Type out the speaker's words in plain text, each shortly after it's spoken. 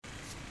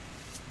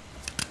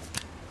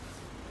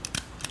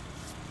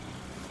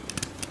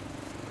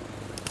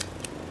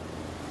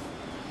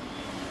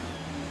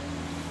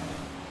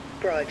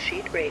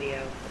Broadsheet Radio.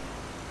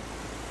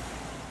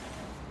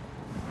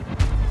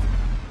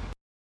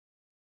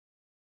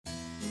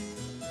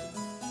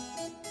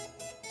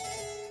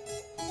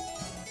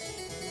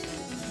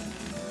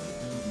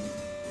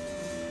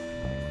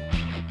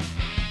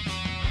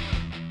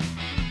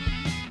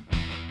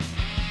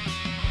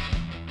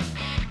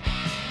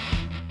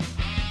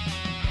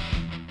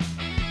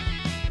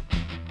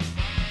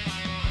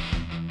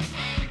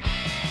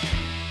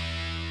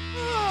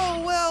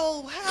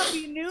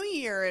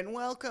 And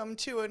welcome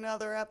to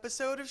another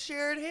episode of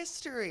Shared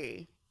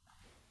History.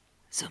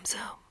 Zoom.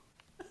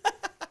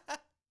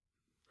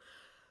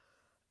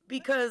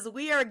 Because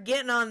we are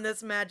getting on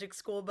this magic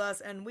school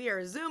bus and we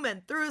are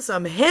zooming through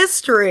some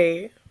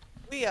history.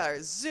 We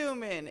are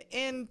zooming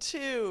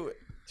into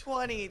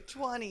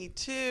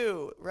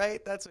 2022,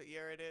 right? That's what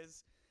year it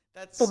is.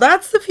 That's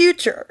the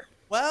future.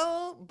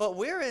 Well, but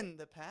we're in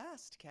the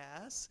past,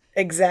 Cass.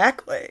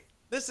 Exactly.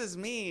 This is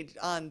me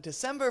on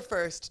December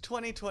 1st,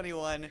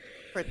 2021,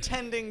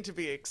 pretending to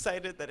be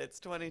excited that it's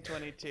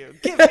 2022.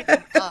 Give me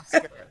an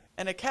Oscar,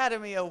 an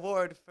Academy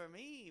Award for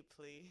me,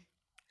 please.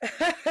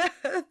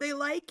 They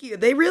like you.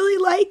 They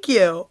really like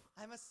you.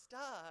 I'm a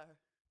star.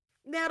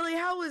 Natalie,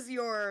 how was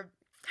your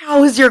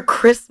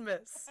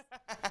Christmas?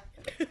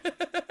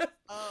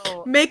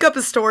 Make up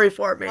a story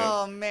for me.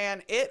 Oh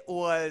man, it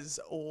was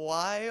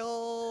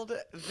wild.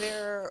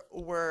 There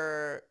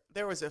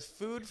was a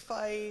food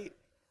fight.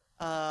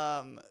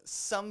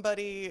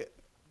 Somebody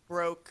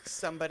broke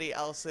somebody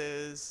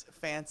else's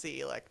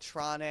fancy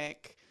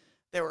electronic.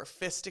 There were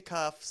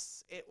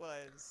fisticuffs. It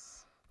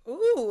was...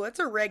 Ooh, that's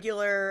a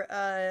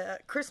regular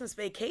Christmas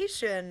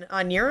vacation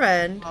on your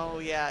end. Oh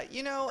yeah,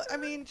 I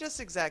mean,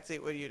 just exactly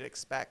what you'd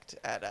expect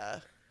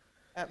at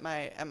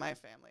my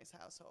family's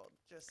household.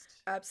 Just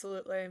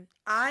absolutely.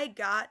 I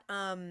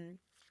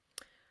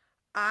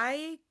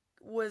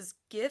was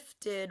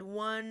gifted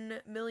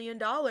 $1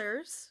 million.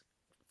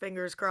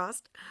 Fingers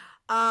crossed.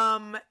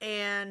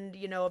 And,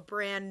 a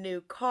brand new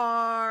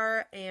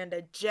car and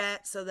a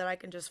jet so that I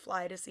can just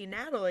fly to see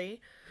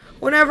Natalie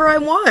whenever I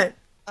want.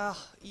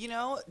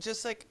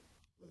 Just like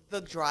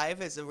the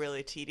drive is a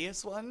really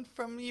tedious one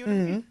from you to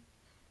me.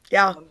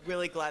 Yeah. I'm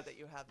really glad that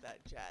you have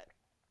that jet.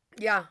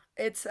 Yeah,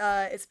 it's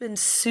been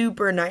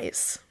super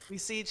nice. We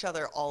see each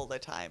other all the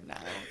time now.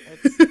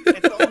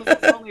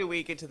 It's only a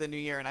week into the new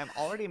year, and I'm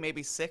already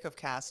maybe sick of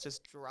Cass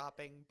just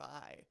dropping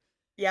by.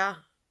 Yeah.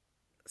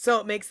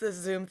 So it makes this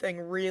Zoom thing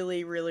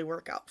really, really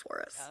work out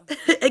for us. Yeah.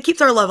 It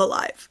keeps our love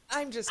alive.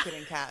 I'm just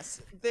kidding, Cass.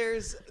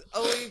 There's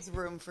always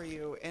room for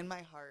you in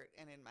my heart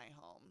and in my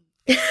home.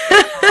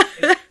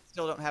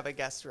 Still don't have a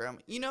guest room.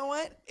 You know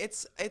what?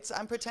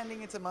 I'm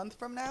pretending it's a month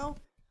from now.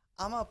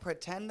 I'm going to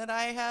pretend that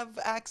I have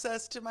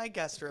access to my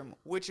guest room,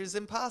 which is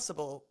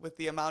impossible with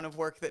the amount of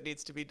work that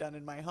needs to be done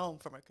in my home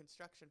from a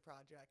construction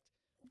project.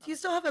 Do you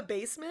still have a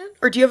basement?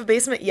 Or do you have a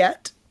basement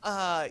yet?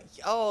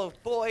 Oh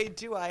boy,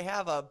 do I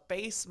have a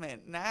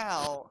basement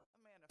now.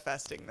 I'm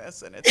manifesting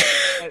this, and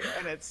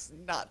it's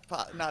not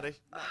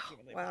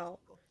humanly wow.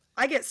 possible.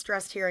 I get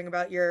stressed hearing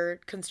about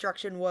your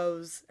construction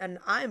woes, and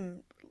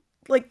I'm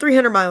like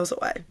 300 miles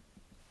away.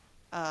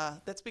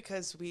 That's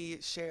because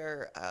we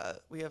share,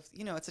 we have,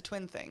 it's a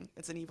twin thing.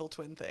 It's an evil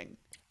twin thing.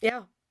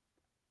 Yeah.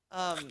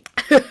 I'm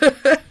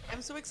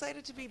so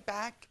excited to be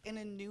back in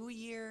a new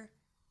year.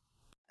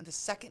 The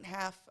second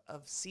half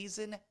of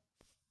season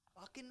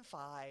fucking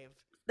 5.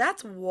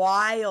 That's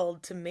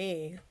wild to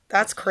me.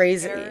 That's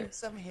crazy. There's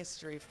some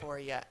history for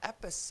you.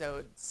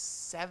 Episode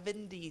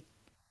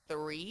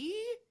 73?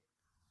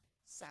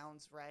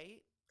 Sounds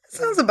right.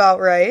 Sounds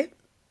about right.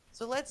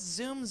 So let's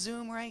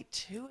zoom right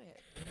to it.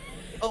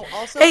 Oh,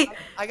 also, hey.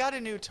 I got a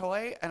new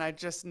toy, and I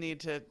just need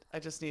to...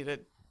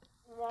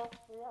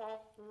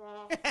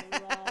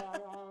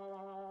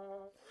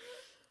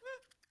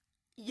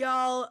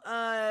 Y'all,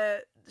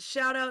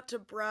 shout out to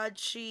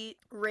Broadsheet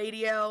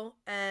Radio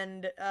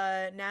and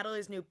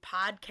Natalie's new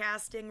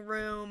podcasting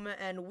room,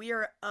 and we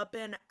are up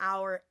in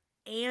our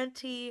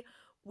ante.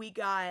 We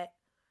got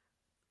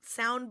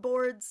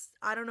soundboards.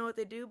 I don't know what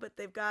they do, but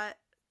they've got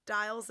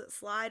dials that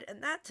slide,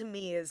 and that to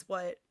me is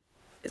what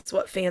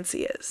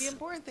fancy is. The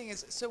important thing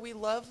is, so we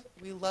love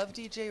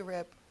DJ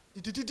Rip.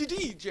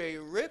 DJ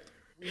Rip.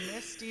 We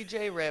miss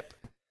DJ Rip.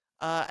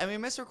 And we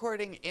miss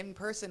recording in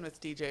person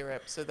with DJ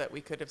Rip so that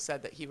we could have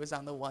said that he was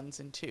on the ones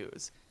and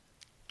twos.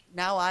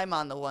 Now I'm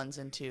on the ones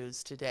and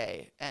twos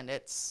today, and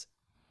it's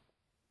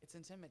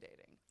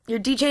intimidating. You're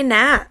DJ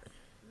Nat.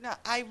 No,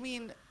 I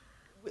mean,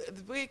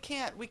 we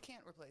can't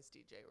replace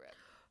DJ Rip.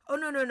 Oh,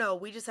 no.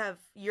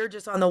 You're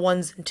just on the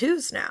ones and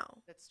twos now.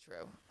 That's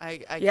true.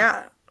 I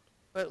yeah.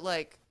 But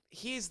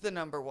he's the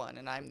number one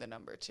and I'm the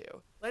number 2.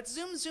 Let's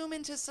zoom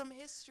into some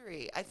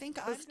history. I think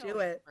Let's I'm do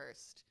going it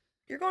first.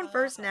 You're going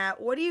first,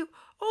 Nat. What do you...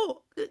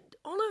 Oh,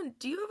 hold on.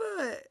 Do you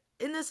have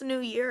in this new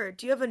year,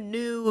 do you have a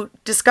new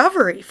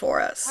discovery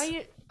for us?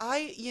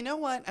 You know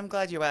what? I'm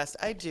glad you asked.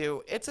 I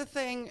do. It's a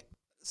thing.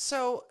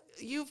 So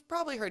you've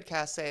probably heard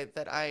Cass say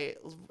that I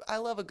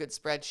love a good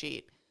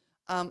spreadsheet.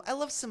 I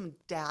love some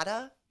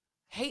data.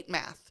 Hate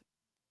math.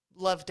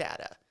 Love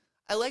data.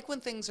 I like when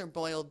things are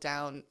boiled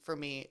down for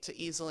me to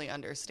easily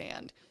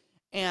understand.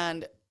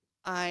 And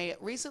I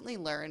recently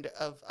learned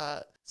of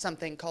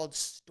something called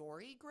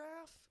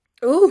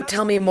Storygraph. Ooh,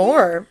 tell me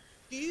more.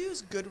 Do you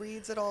use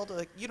Goodreads at all to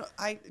like,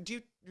 do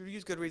you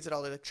use Goodreads at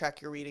all to like,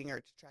 track your reading or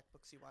to track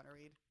books you want to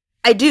read?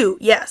 I do,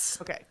 yes.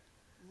 Okay.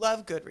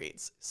 Love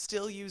Goodreads.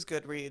 Still use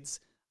Goodreads.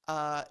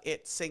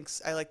 It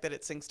syncs. I like that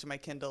it syncs to my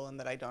Kindle and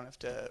that I don't have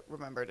to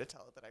remember to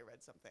tell it that I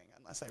read something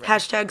unless I read it.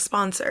 Hashtag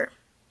sponsor.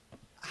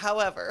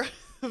 However,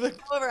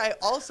 I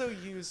also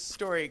use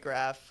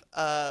Storygraph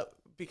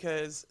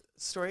because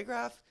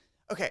Storygraph,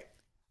 okay,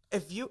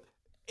 if you,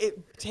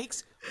 it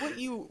takes what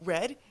you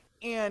read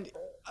and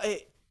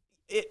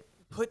it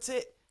puts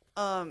it,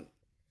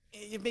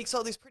 it makes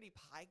all these pretty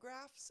pie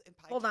graphs and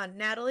pie. Hold on,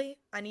 Natalie,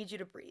 I need you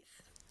to breathe.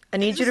 I I'm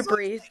need you to just so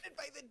breathe. excited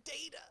by the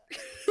data.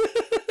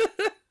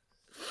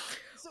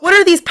 What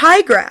are these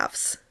pie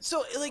graphs?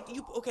 So like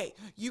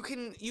you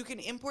can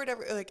import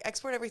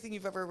export everything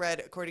you've ever read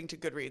according to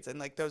Goodreads and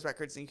like those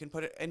records, and you can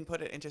put it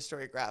into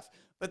Storygraph.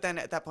 But then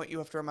at that point you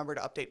have to remember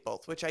to update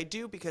both, which I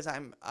do because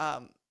I'm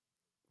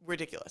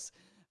ridiculous.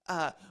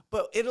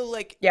 But it'll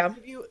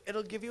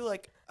give you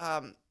like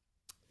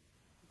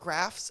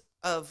graphs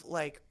of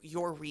like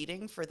your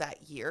reading for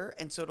that year,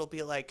 and so it'll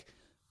be like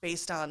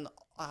based on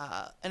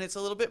and it's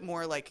a little bit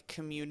more like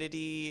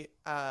community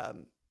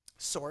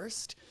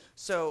sourced.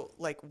 So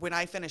like when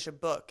I finish a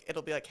book,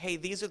 it'll be like, hey,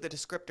 these are the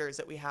descriptors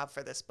that we have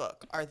for this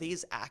book. Are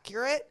these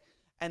accurate?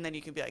 And then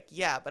you can be like,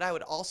 yeah, but I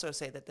would also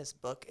say that this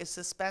book is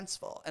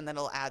suspenseful, and then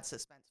it'll add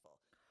suspenseful.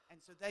 And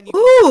so then you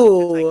can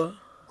have like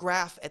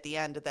graph at the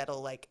end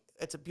that'll like,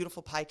 it's a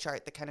beautiful pie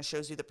chart that kind of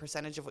shows you the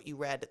percentage of what you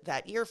read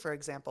that year, for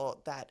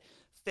example, that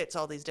fits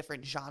all these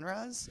different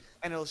genres,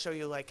 and it'll show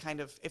you like kind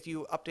of if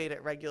you update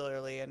it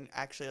regularly and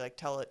actually like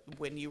tell it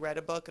when you read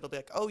a book, it'll be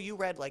like, oh, you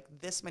read like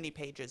this many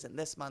pages in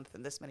this month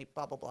and this many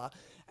blah blah blah,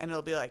 and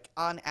it'll be like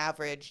on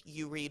average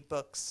you read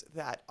books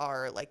that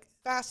are like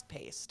fast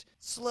paced,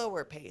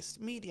 slower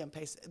paced, medium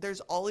paced. There's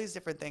all these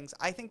different things.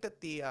 I think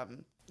that the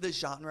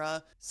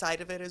genre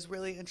side of it is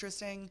really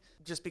interesting,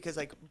 just because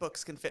like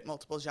books can fit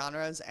multiple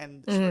genres,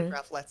 and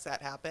Storygraph lets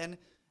that happen.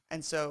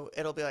 And so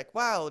it'll be like,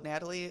 wow,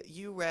 Natalie,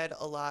 you read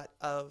a lot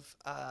of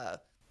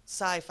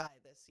sci-fi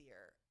this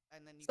year.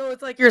 And then so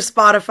it's like your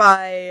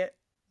Spotify.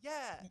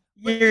 Yeah.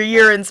 Your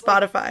year in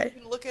Spotify.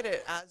 You can look at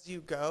it as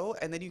you go,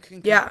 and then you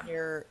can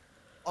compare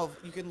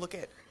you can look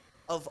at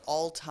of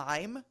all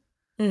time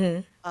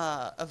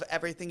of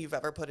everything you've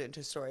ever put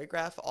into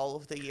Storygraph, all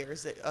of the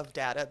years of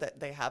data that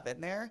they have in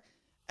there.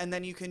 And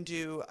then you can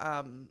do,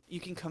 you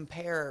can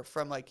compare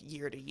from like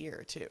year to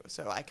year too.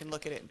 So I can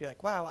look at it and be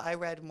like, wow, I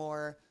read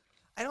more.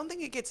 I don't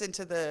think it gets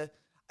into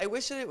I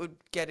wish that it would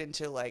get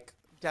into like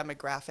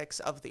demographics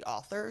of the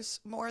authors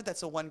more.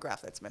 That's the one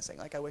graph that's missing.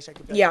 Like I wish I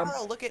could be like,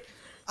 oh, look at,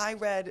 I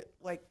read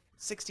like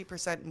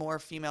 60% more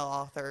female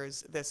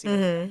authors this year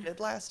than I did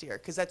last year.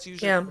 Cause that's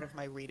usually one of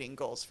my reading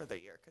goals for the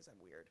year. Cause I'm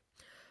weird.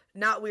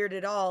 Not weird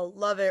at all.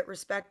 Love it.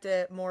 Respect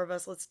it. More of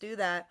us. Let's do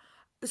that.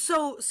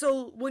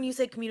 So when you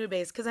say community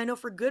based, because I know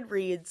for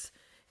Goodreads,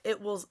 it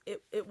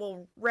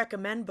will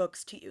recommend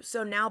books to you.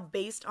 So now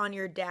based on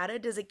your data,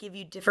 does it give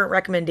you different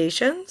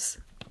recommendations?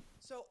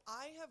 So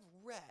I have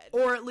read,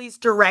 or at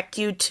least direct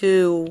you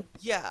to.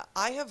 Yeah,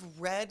 I have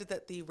read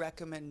that the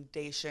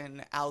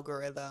recommendation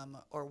algorithm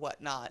or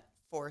whatnot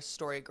for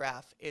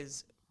Storygraph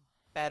is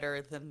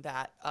better than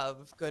that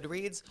of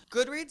Goodreads.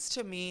 Goodreads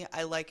to me,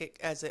 I like it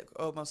as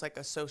almost like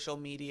a social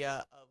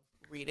media of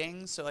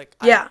reading. So like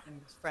I'm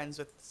friends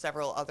with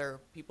several other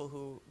people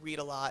who read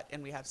a lot,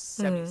 and we have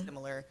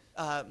similar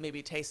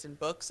maybe taste in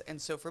books. And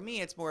so for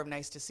me, it's more of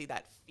nice to see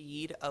that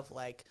feed of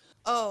like,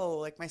 oh,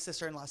 like my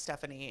sister-in-law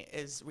Stephanie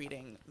is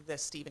reading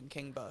this Stephen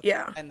King book.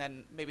 Yeah. And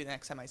then maybe the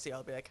next time I see her,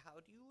 I'll be like, how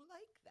do you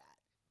like that?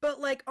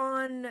 But like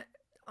on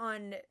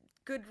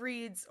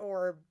Goodreads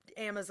or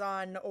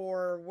Amazon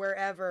or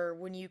wherever,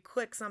 when you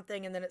click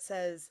something and then it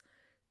says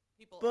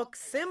book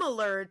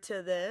similar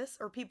to this,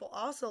 or people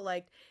also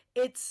liked,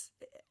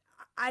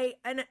 I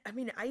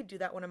mean I do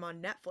that when I'm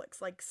on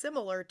Netflix, like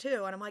similar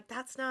to, and I'm like,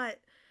 that's not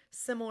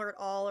similar at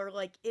all, or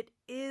like it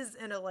is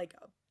in a like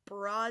a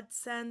broad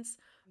sense,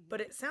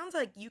 but it sounds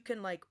like you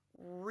can like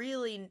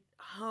really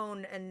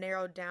hone and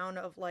narrow down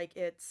of like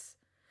it's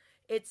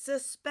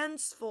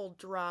suspenseful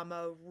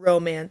drama,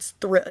 romance,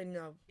 thrill,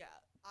 Yeah.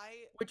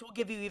 which will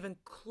give you even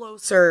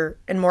closer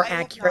and more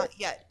accurate. I have not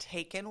yet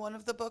taken one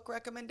of the book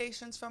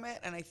recommendations from it,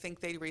 and I think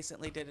they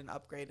recently did an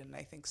upgrade, and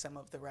I think some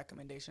of the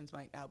recommendations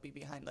might now be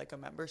behind like a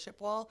membership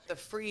wall. I'm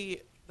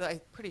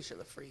pretty sure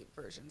the free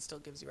version still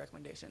gives you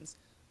recommendations.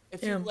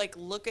 If you like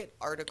look at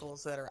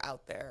articles that are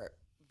out there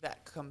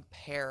that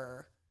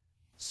compare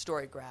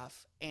Storygraph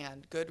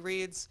and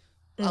Goodreads,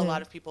 a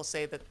lot of people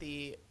say that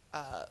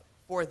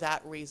for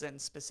that reason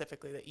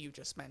specifically that you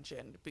just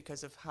mentioned,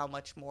 because of how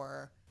much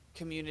more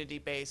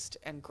community-based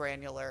and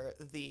granular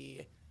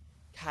the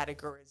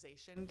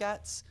categorization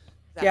gets,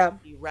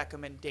 that the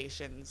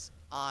recommendations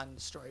on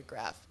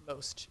Storygraph,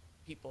 most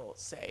people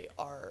say,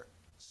 are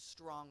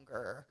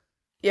stronger,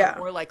 are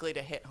more likely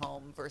to hit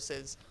home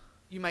versus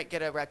you might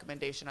get a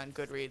recommendation on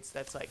Goodreads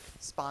that's like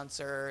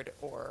sponsored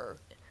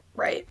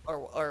Right.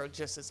 or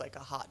just as like a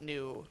hot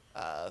new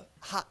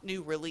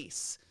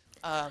release.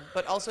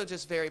 But also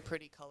just very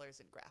pretty colors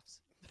and graphs.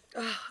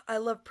 Ugh, I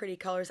love pretty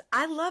colors.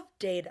 I love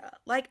data.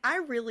 Like, I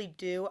really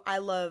do. I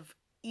love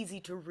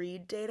easy to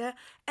read data,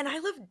 and I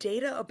love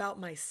data about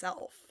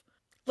myself.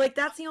 Like,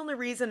 that's the only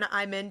reason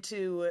I'm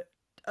into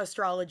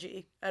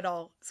astrology at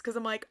all. It's because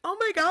I'm like, oh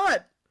my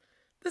God,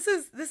 this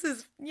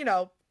is,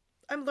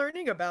 I'm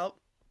learning about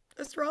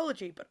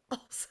astrology, but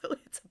also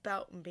it's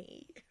about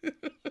me.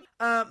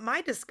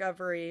 My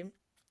discovery,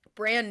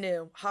 brand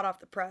new, hot off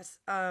the press,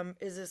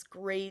 is this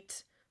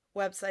great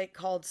website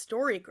called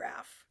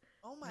Storygraph.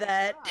 Oh my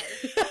That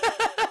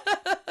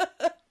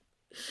God.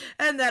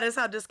 and that is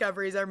how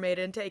discoveries are made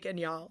and taken,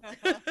 y'all.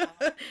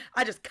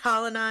 I just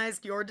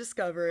colonized your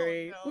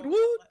discovery. Oh, no. Woot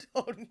woot.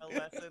 Oh, A no.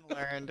 lesson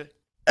learned.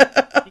 You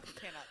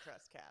cannot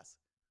trust Cass.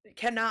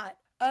 Cannot.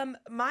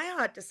 My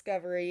hot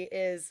discovery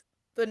is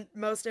the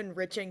most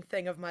enriching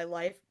thing of my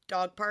life,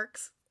 dog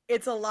parks.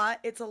 It's a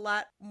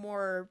lot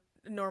more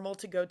normal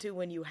to go to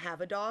when you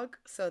have a dog,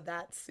 so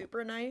that's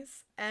super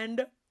nice.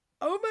 And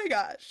oh my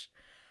gosh,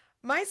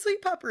 my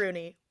sweet pup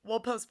Rooney,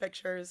 we'll post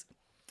pictures,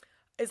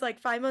 is like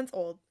 5 months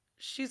old.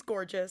 She's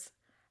gorgeous.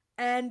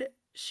 And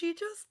she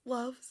just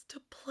loves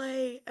to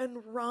play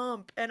and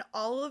romp. And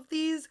all of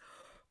these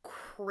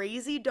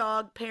crazy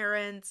dog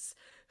parents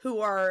who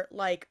are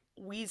like,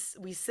 we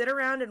sit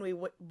around and we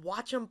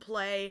watch them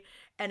play.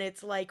 And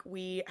it's like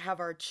we have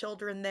our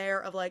children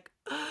there of like,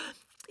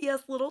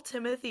 yes, little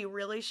Timothy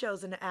really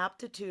shows an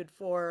aptitude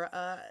for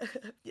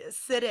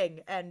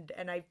sitting, and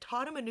I've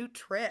taught him a new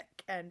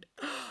trick, and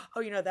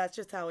oh, that's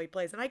just how he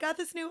plays. And I got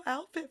this new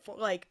outfit for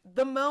like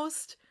the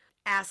most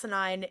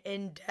asinine,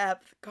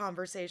 in-depth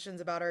conversations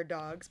about our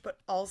dogs, but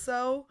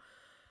also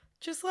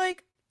just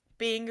like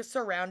being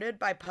surrounded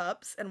by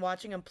pups and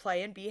watching them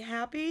play and be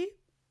happy.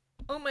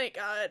 Oh my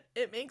God,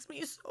 it makes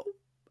me so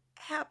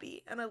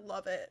happy, and I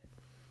love it.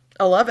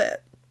 I love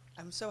it.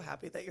 I'm so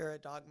happy that you're a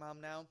dog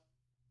mom now.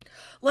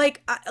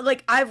 Like,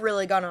 I've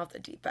really gone off the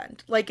deep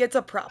end. Like, it's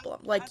a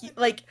problem.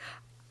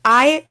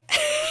 I,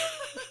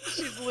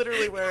 She's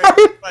literally wearing a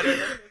sweater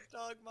that says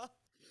dog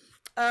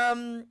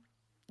mom.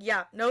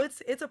 yeah, no,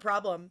 it's a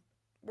problem.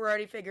 We're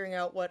already figuring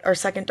out what our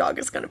second dog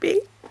is gonna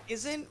be.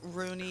 Isn't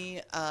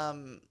Rooney,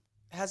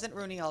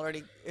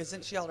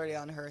 isn't she already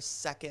on her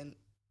second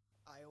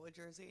Iowa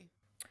jersey?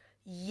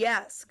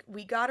 Yes,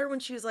 we got her when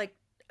she was like,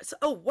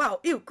 oh wow,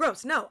 ew,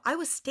 gross. No,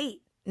 Iowa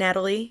State,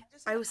 Natalie.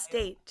 Iowa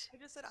State. I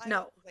just said Iowa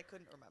No, because I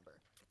couldn't remember.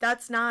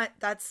 that's not.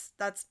 That's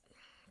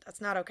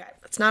not okay.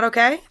 That's not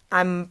okay.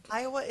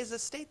 Iowa is a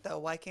state though.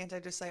 Why can't I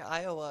just say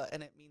Iowa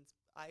and it means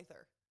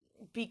either?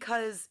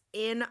 Because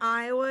in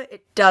Iowa,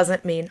 it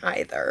doesn't mean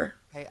either.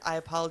 I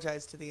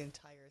apologize to the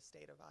entire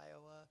state of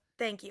Iowa.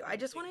 Thank you. I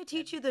just want to Big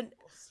teach you Ten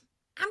schools.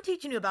 I'm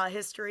teaching you about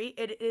history.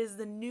 It is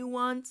the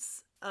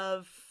nuance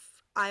of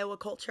Iowa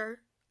culture.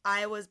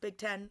 Iowa's Big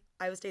Ten.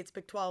 Iowa State's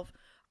Big 12.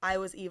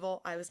 Iowa's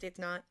evil. Iowa State's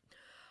not.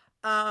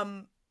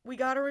 We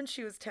got her when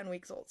she was 10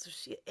 weeks old, so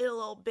she's a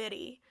little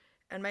bitty.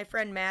 And my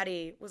friend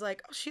Maddie was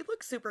like, oh, she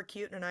looks super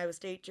cute in an Iowa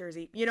State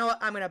jersey. You know what?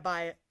 I'm going to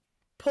buy it.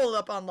 Pulled it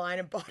up online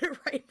and bought it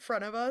right in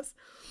front of us.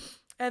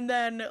 And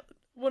then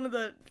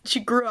she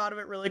grew out of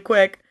it really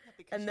quick.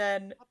 And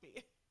then,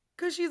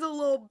 because she's a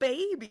little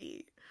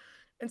baby.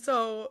 And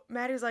so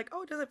Maddie was like,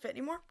 oh, does it fit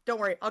anymore?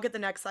 Don't worry, I'll get the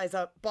next size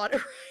up. Bought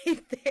it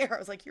right there. I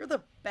was like, you're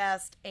the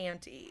best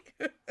auntie.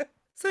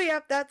 So yeah,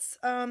 that's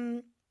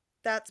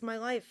my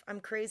life.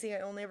 I'm crazy. I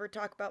only ever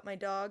talk about my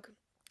dog.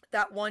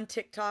 That one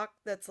TikTok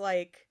that's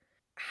like,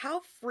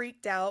 how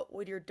freaked out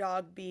would your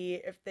dog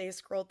be if they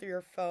scrolled through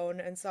your phone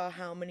and saw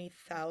how many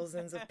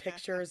thousands of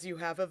pictures you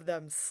have of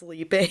them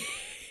sleeping?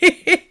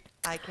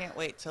 I can't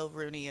wait till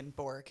Rooney and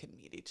Boar can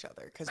meet each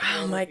other because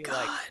Oh my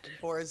God.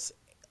 Boar's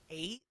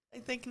 8, I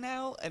think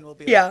now, and we'll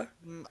be Yeah.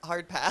 like,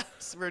 hard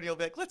pass. Rooney will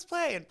be like, let's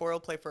play, and Boar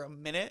will play for a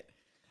minute,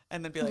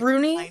 and then be like,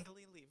 Rooney?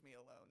 finally leave me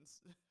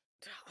alone.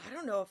 I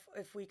don't know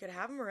if we could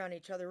have them around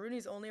each other.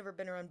 Rooney's only ever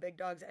been around big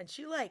dogs, and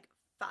she like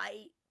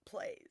fight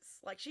plays.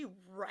 Like she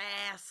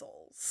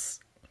wrestles.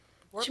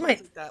 Boar She plays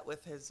might. like that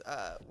with his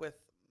with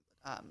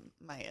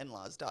my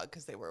in-laws dog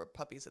because they were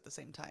puppies at the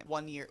same time,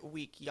 1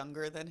 week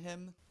younger than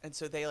him, and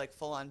so they like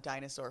full on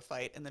dinosaur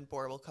fight, and then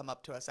Boar will come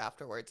up to us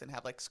afterwards and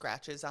have like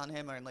scratches on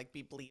him or like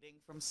be bleeding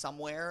from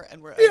somewhere,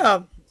 and we're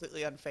Yeah.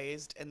 completely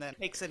unfazed, and then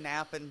takes a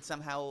nap and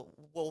somehow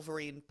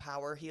Wolverine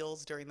power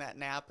heals during that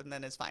nap and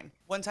then is fine.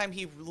 One time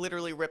he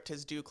literally ripped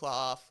his dew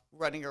claw off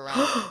running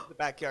around the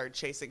backyard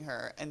chasing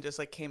her and just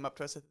like came up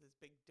to us with this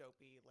big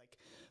dopey like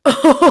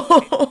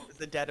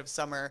the dead of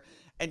summer,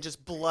 and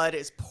just blood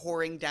is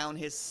pouring down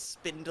his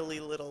spindly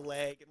little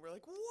leg, and we're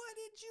like, what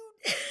did you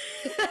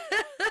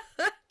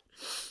do?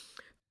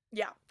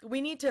 Yeah,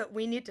 we need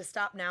to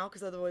stop now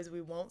because otherwise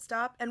we won't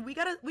stop. And we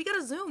gotta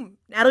zoom,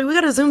 Natalie. We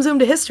gotta zoom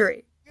to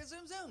history.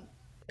 Zoom.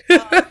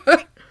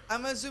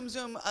 I'm gonna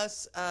zoom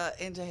us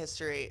into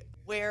history.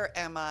 Where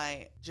am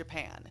I?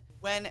 Japan.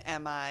 When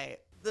am I?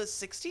 The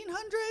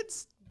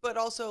 1600s, but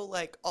also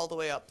like all the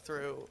way up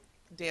through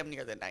damn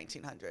near the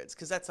 1900s,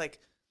 because that's like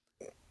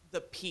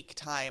the peak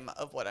time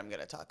of what I'm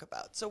going to talk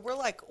about. So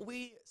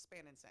we span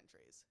in centuries.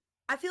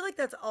 I feel like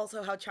that's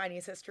also how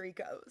Chinese history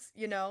goes,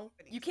 you know?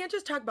 You can't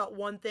just talk about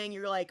one thing.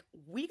 You're like,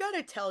 we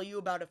gotta tell you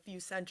about a few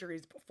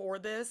centuries before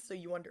this so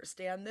you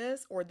understand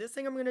this, or this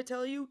thing I'm gonna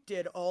tell you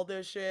did all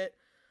this shit.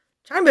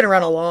 China been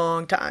around a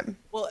long time.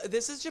 Well,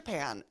 this is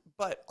Japan,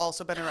 but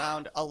also been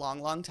around a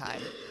long, long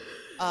time.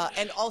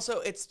 And also,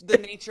 it's the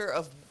nature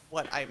of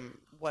what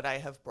I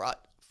have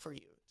brought for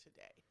you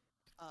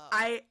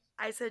today.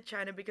 I said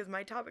China because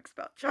my topic's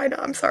about China.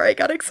 I'm sorry, I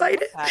got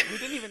excited.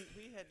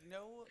 We had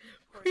no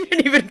We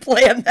didn't even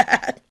plan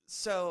that.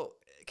 So,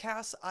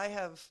 Cass, I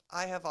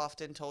have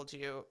often told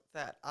you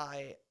that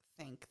I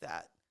think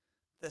that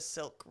the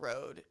Silk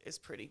Road is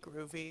pretty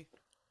groovy.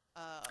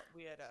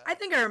 I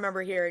think I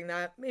remember hearing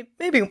that.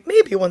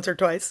 Maybe once or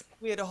twice.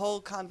 We had a whole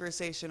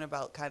conversation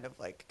about kind of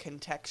like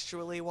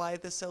contextually why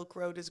the Silk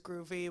Road is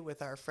groovy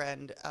with our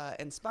friend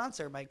and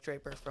sponsor Mike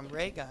Draper from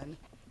Raygun.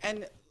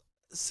 And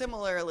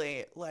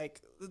similarly,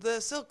 like the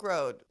Silk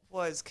Road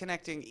was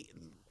connecting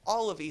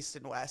all of East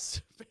and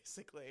West,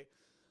 basically.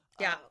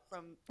 Yeah.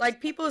 From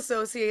Like people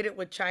associate it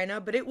with China,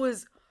 but it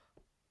was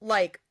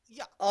like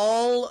yeah,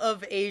 all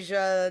of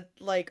Asia,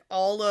 like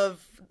all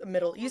of the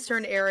Middle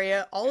Eastern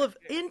area, all of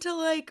into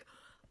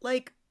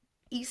like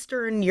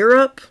Eastern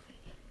Europe.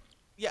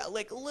 yeah,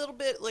 like a little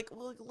bit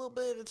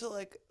into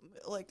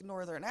like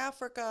Northern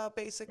Africa,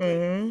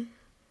 basically.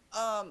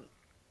 Hmm.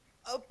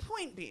 A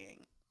point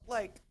being,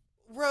 like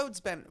road's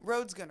gonna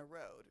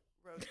road.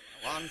 Road's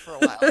been along for a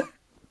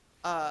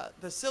while.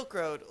 The Silk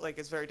Road like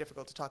is very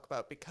difficult to talk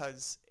about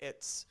because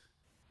it's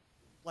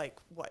like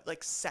what,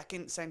 like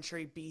second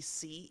century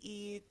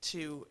BCE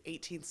to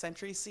 18th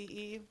century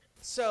CE.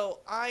 So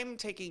I'm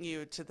taking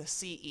you to the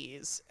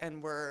CEs,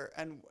 and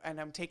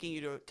I'm taking you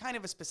to kind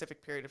of a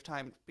specific period of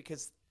time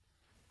because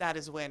that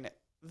is when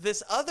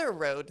this other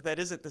road that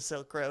isn't the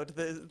Silk Road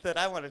that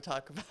I want to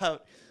talk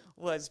about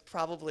was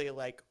probably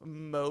like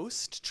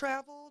most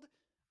traveled.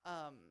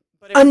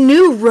 But it A was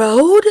new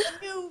road?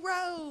 a new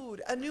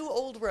road, a new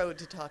old road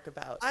to talk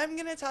about. I'm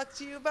going to talk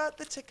to you about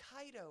the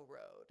Tokaido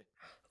Road.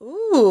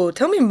 Ooh,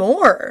 tell me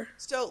more.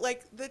 So,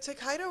 like, the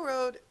Tokaido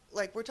Road,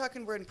 like, we're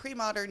in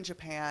pre-modern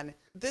Japan.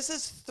 This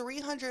is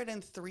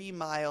 303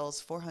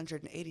 miles,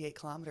 488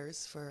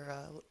 kilometers for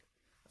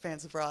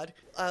fans abroad,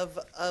 of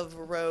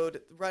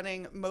road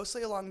running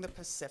mostly along the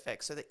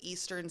Pacific, so the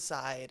eastern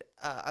side,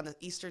 on the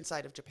eastern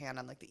side of Japan,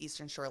 on, like, the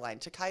eastern shoreline.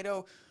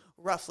 Tokaido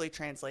roughly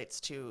translates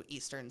to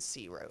Eastern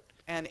Sea Road.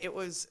 And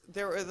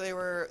there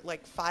were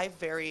like five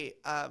very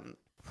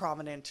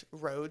prominent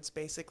roads,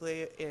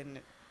 basically, in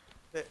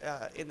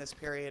this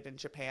period in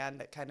Japan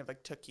that kind of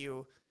like took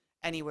you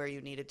anywhere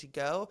you needed to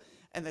go.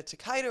 And the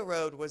Tokaido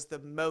Road was the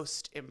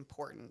most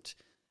important,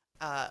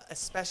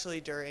 especially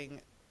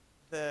during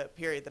the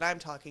period that I'm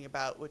talking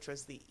about, which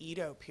was the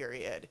Edo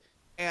period.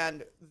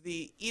 And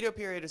the Edo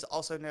period is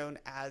also known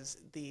as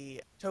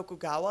the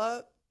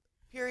Tokugawa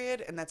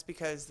period, and that's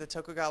because the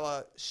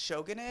Tokugawa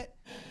shogunate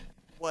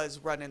was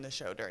running the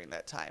show during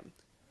that time.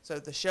 So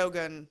the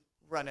shogun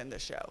running the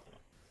show.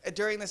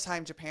 During this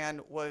time,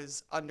 Japan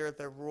was under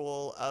the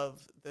rule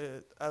of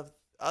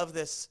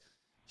this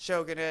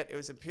shogunate. It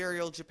was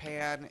Imperial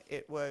Japan.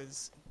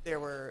 There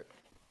were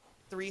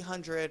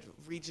 300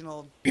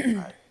 regional.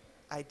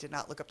 I did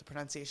not look up the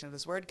pronunciation of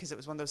this word because it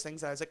was one of those things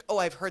that I was like, oh,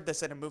 I've heard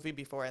this in a movie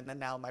before, and then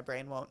now my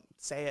brain won't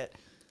say it.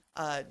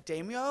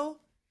 Daimyo,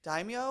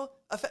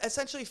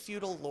 essentially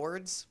feudal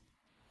lords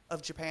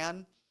of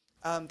Japan.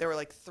 There were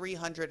like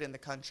 300 in the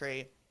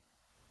country,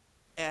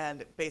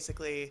 and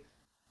basically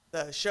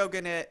the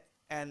shogunate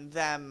and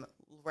them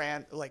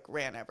ran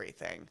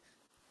everything.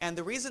 And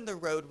the reason the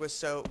road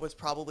was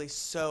probably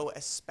so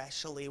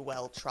especially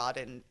well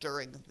trodden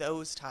during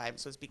those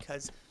times was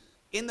because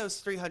in those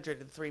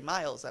 303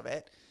 miles of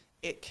it,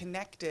 it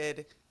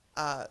connected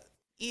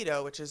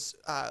Edo, which is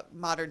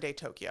modern day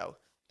Tokyo,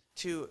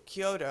 to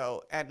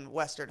Kyoto and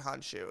Western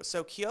Honshu.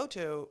 So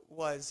Kyoto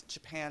was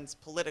Japan's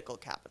political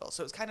capital.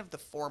 So it was kind of the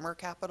former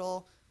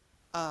capital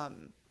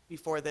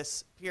before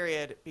this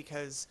period,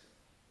 because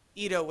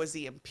Edo was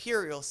the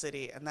imperial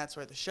city, and that's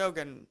where the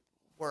shogun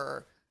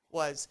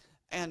was,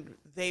 and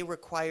they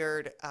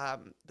required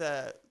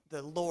the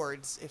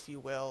lords, if you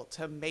will,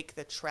 to make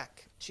the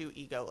trek to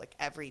Edo like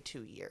every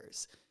 2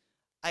 years.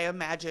 I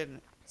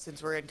imagine,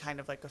 since we're in kind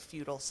of like a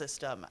feudal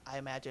system, I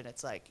imagine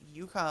it's like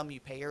you come, you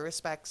pay your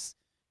respects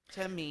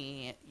to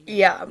me,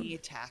 you pay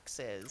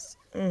taxes.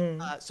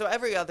 So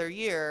every other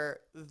year,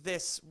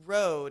 this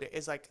road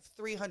is like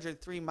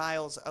 303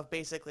 miles of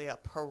basically a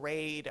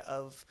parade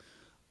of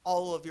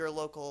all of your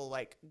local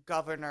like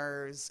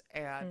governors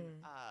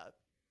and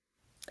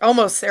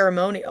Almost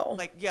ceremonial.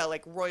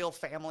 like royal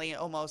family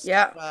almost.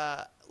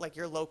 Yeah. Like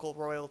your local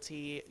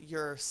royalty,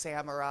 your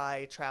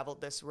samurai traveled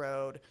this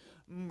road,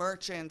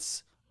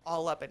 merchants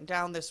all up and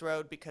down this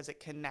road because it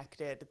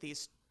connected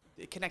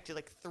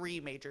like three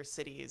major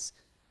cities.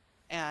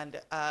 And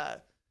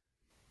I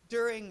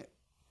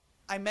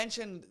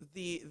mentioned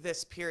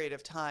this period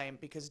of time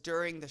because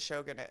during the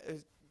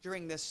shogunate,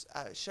 during this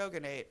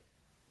shogunate,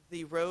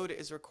 the road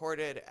is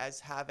recorded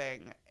as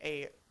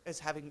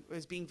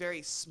being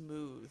very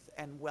smooth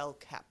and well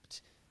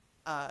kept.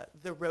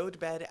 The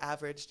roadbed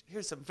averaged.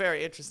 Here's some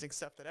very interesting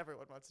stuff that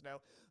everyone wants to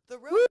know. The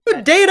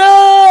roadbed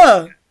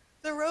Data!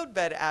 The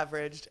roadbed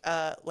averaged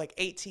like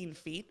 18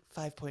 feet,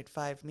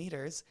 5.5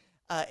 meters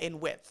in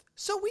width.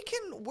 So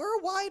we're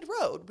a wide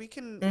road. We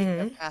can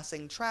have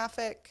passing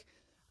traffic.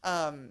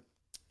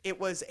 It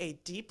was a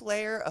deep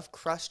layer of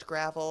crushed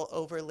gravel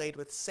overlaid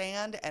with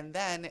sand and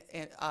then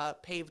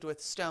paved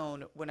with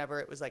stone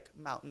whenever it was like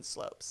mountain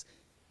slopes.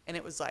 And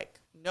it was like,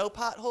 no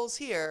potholes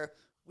here.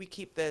 We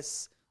keep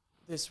this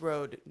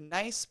road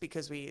nice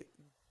because we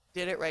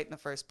did it right in the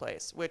first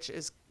place, which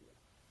is,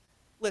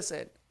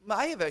 listen,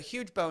 I have a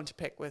huge bone to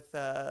pick with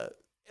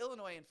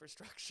Illinois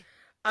infrastructure.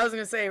 I was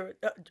going to say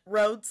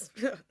roads,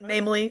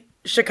 namely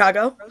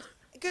Chicago.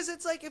 Because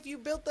it's like if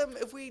you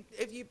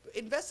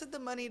invested the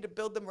money to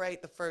build them right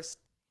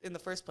in the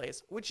first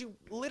place, which you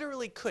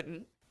literally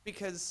couldn't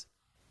because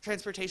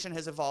transportation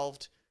has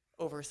evolved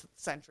over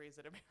centuries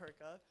in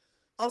America.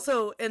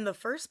 Also, in the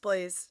first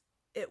place,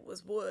 it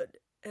was wood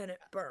and it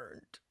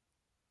burned.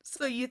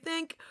 So you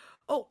think,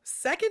 oh,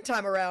 second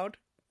time around,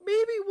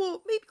 maybe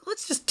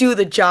let's just do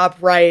the job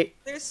right.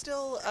 There's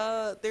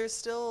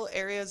still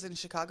areas in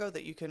Chicago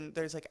that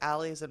there's like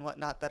alleys and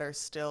whatnot that are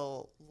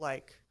still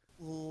like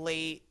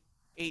late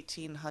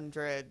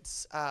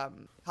 1800s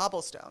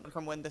cobblestone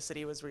from when the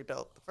city was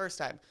rebuilt the first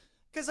time.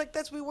 Because like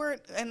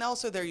and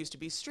also there used to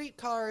be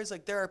streetcars.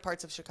 Like there are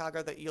parts of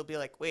Chicago that you'll be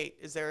like, wait,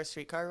 is there a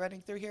streetcar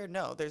running through here?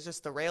 No, there's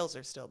just the rails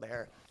are still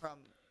there from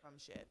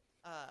shit.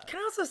 Can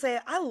I also say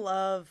I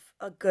love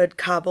a good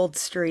cobbled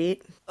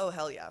street? Oh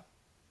hell yeah.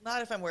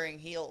 Not if I'm wearing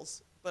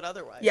heels, but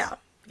otherwise. Yeah.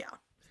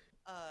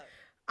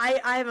 I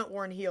haven't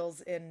worn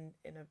heels in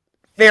a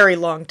very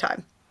long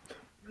time.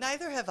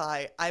 Neither have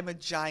I. I'm a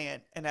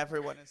giant and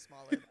everyone is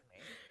smaller than me.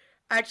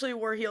 I actually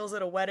wore heels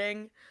at a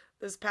wedding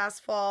this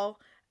past fall,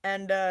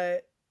 and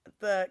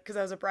because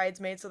I was a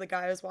bridesmaid, so the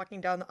guy I was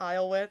walking down the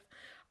aisle with,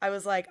 I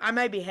was like, I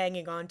might be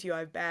hanging on to you. I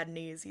have bad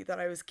knees. He thought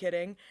I was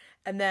kidding.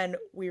 And then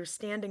we were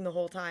standing the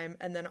whole time,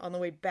 and then on the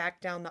way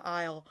back down the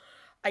aisle,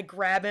 I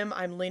grab him,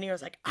 I'm leaning, I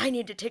was like, I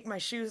need to take my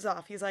shoes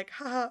off. He's like,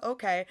 haha,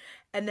 okay.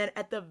 And then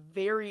at the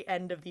very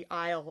end of the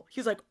aisle,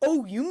 he's like,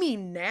 oh, you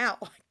mean now?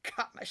 I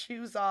got my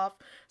shoes off.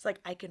 It's like,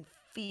 I can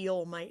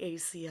feel my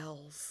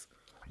ACLs.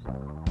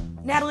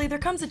 Natalie, there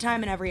comes a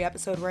time in every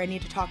episode where I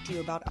need to talk to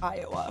you about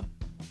Iowa.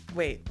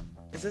 Wait,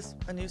 is this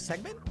a new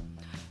segment?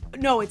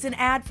 No, it's an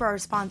ad for our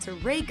sponsor,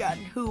 Raygun,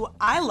 who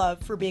I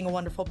love for being a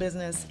wonderful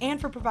business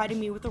and for providing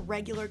me with a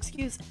regular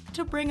excuse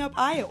to bring up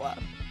Iowa.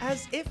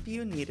 As if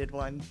you needed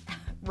one.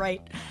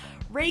 Right.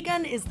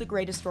 Raygun is the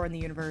greatest store in the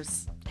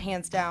universe,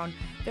 hands down.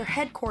 They're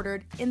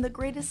headquartered in the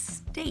greatest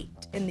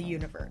state in the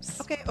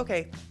universe.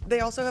 Okay.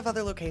 They also have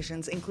other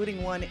locations,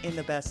 including one in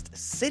the best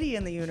city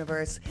in the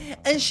universe,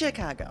 in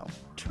Chicago.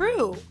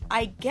 True.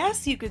 I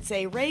guess you could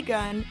say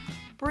Raygun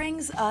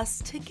brings us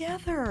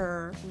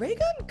together.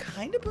 Raygun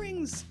kind of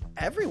brings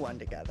everyone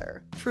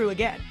together. True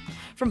again.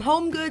 From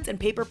home goods and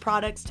paper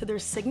products to their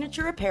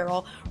signature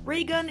apparel,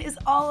 Raygun is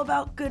all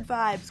about good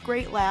vibes,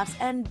 great laughs,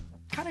 and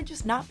kind of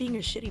just not being a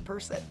shitty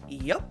person.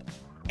 Yup.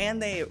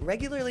 And they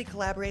regularly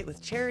collaborate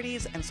with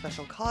charities and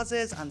special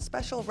causes on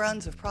special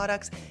runs of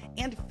products,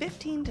 and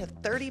 15 to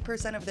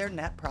 30% of their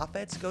net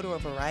profits go to a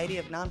variety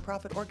of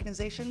nonprofit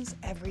organizations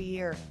every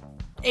year.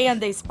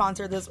 And they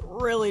sponsor this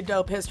really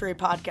dope history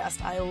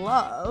podcast I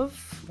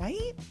love.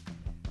 Right?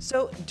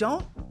 So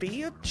don't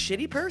be a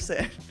shitty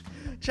person.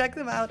 Check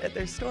them out at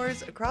their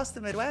stores across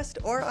the Midwest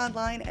or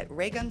online at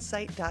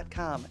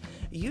raygunsite.com.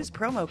 Use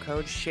promo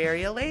code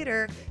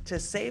SHAREYOULATER to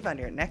save on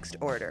your next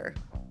order.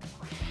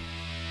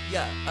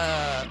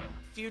 Yeah,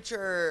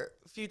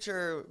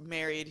 future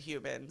married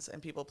humans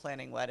and people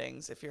planning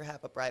weddings, if you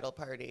have a bridal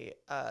party,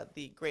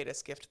 the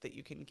greatest gift that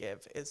you can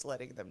give is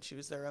letting them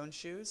choose their own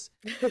shoes.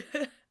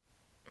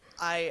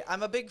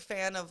 I'm a big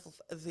fan of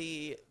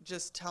the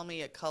just tell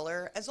me a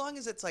color, as long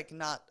as it's like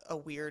not a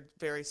weird,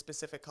 very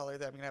specific color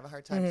that I'm gonna have a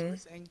hard time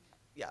sourcing.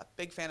 Yeah,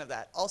 big fan of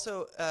that.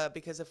 Also,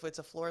 because if it's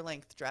a floor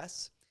length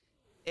dress,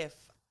 if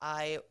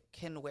I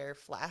can wear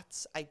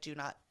flats, I do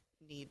not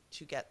need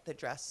to get the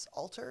dress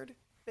altered,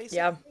 basically.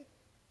 Yeah.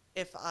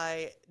 If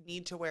I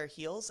need to wear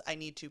heels, I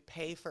need to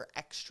pay for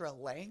extra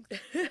length.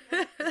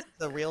 It's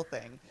the real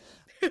thing.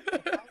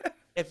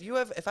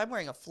 If I'm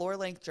wearing a floor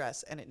length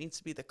dress and it needs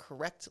to be the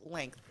correct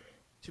length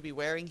to be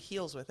wearing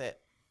heels with it,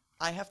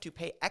 I have to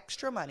pay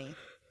extra money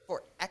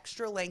for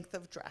extra length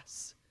of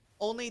dress,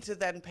 only to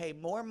then pay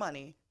more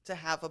money to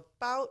have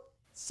about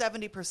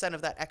 70%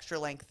 of that extra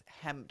length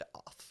hemmed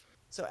off.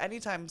 So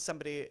anytime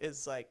somebody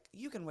is like,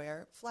 you can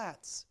wear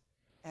flats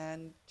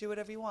and do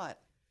whatever you want,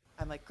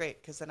 I'm like,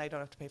 great, because then I don't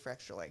have to pay for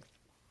extra length.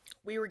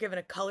 We were given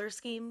a color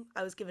scheme.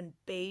 I was given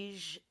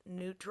beige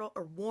neutral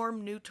or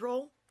warm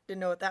neutral. Didn't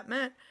know what that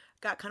meant.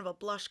 Got kind of a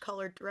blush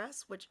colored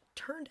dress, which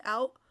turned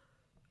out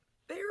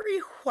very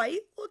white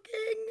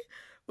looking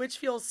which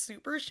feels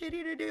super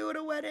shitty to do at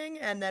a wedding.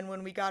 And then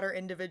when we got our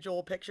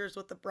individual pictures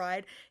with the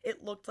bride,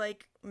 it looked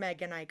like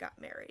Meg and I got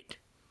married.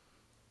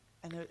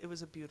 And it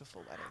was a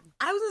beautiful wedding.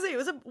 I was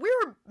gonna say we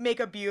were make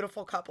a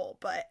beautiful couple,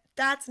 but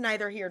that's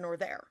neither here nor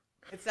there.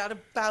 It's not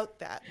about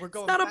that. We're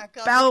going It's not back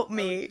about on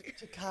me.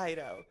 to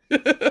Kaido.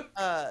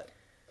 But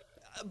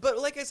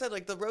like I said,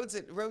 like the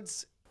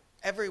roads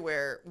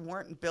everywhere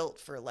weren't built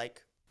for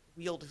like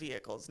wheeled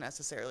vehicles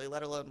necessarily,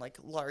 let alone like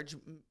large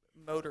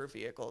motor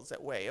vehicles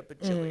that weigh a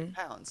bajillion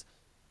pounds.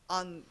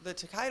 On the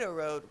Tokaido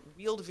Road,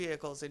 wheeled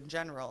vehicles in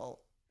general,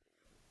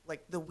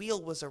 like the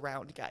wheel was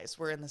around, guys.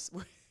 We're in this.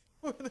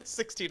 We're in the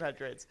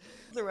 1600s.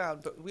 It's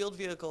around, but wheeled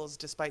vehicles,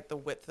 despite the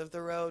width of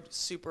the road,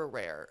 super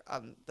rare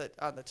on the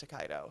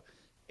Tokaido.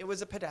 It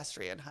was a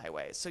pedestrian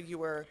highway, so you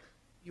were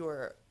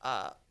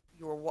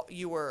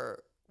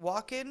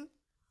walking,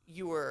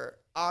 you were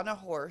on a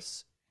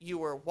horse, you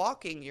were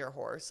walking your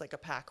horse like a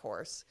pack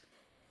horse,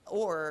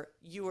 or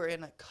you were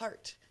in a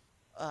cart.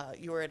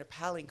 You were in a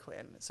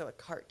palanquin, so a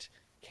cart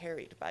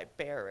carried by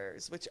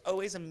bearers, which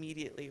always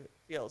immediately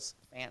feels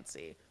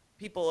fancy.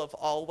 People of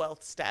all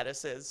wealth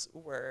statuses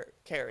were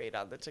carried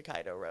on the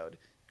Tokaido Road.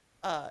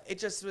 It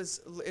just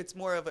was. It's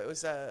more of it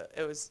was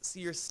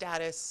your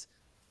status.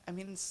 I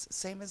mean,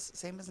 same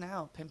as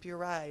now. Pimp your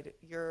ride.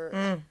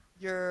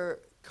 Your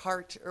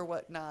cart or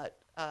whatnot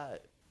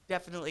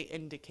definitely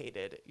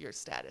indicated your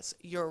status.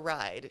 Your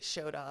ride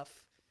showed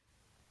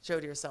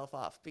yourself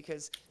off,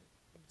 because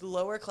the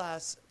lower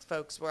class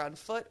folks were on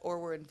foot or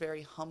were in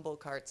very humble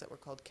carts that were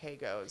called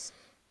kegos.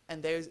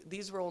 And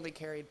these were only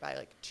carried by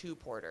like 2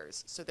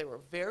 porters. So they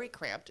were very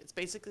cramped. It's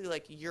basically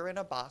like you're in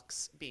a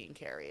box being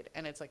carried.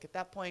 And it's like at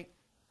that point,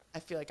 I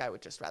feel like I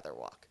would just rather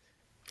walk.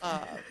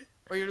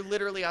 Or you're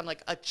literally on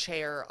like a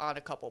chair on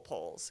a couple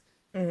poles.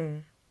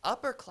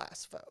 Upper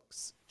class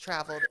folks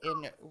traveled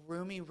in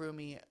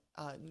roomy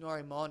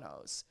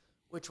norimonos,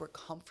 which were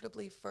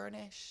comfortably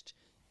furnished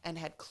and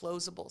had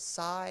closable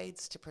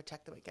sides to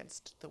protect them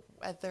against the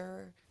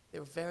weather. They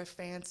were very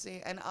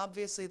fancy, and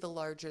obviously the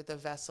larger the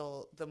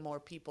vessel, the more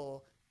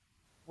people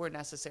were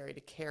necessary to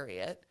carry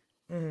it.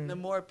 The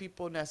more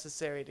people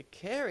necessary to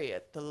carry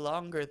it, the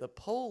longer the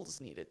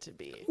poles needed to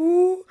be.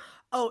 Ooh.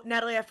 Oh,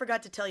 Natalie, I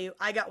forgot to tell you,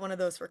 I got one of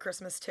those for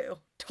Christmas too.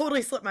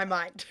 Totally slipped my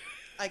mind.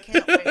 I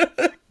can't wait.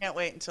 I can't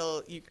wait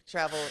until you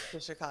travel to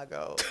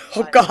Chicago.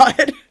 Oh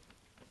God.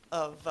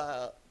 Of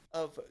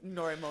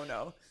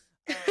Norimono.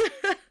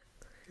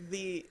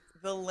 The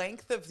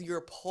length of your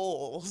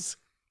poles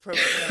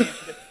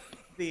proclaimed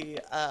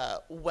the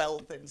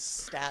wealth and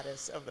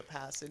status of the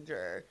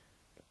passenger.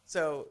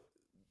 So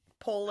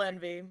Pole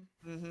envy.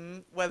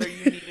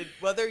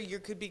 whether you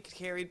could be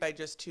carried by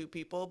just 2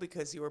 people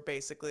because you were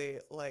basically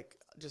like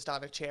just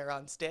on a chair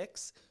on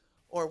sticks,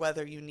 or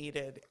whether you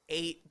needed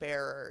 8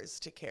 bearers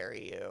to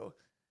carry you.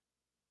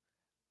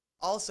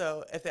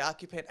 Also, if the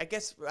occupant, I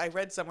guess I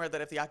read somewhere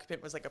that if the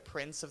occupant was like a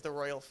prince of the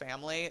royal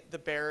family, the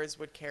bearers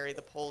would carry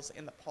the poles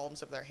in the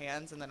palms of their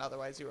hands, and then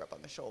otherwise you were up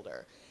on the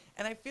shoulder.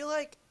 And I feel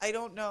like, I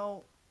don't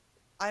know,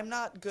 I'm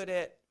not good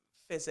at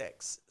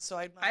physics, so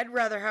I'd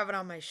rather have it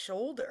on my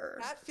shoulder.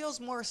 that feels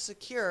more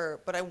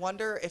secure, but I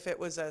wonder if it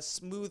was a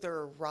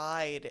smoother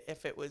ride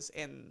if it was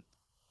in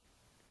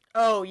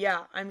Oh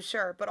yeah, I'm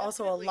sure, but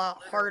also a definitely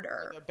lot harder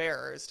harder. for the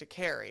bearers to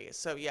carry.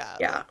 So yeah,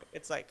 Yeah. like,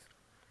 it's like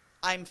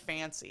I'm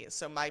fancy,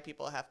 so my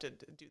people have to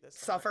do this.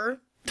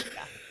 Suffer.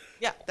 Yeah,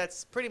 yeah,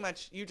 that's pretty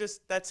much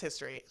that's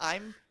history.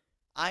 I'm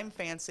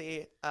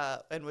fancy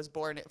and was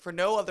born for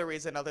no other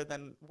reason other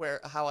than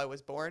how I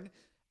was born,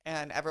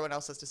 and everyone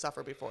else has to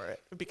suffer before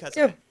it because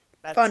Yeah, of it.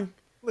 That's fun.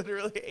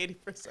 literally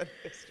 80% of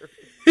history.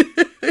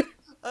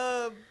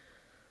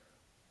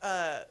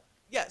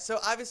 Yeah, so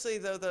obviously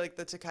though the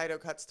Tokaido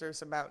cuts through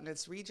some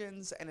mountainous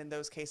regions, and in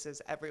those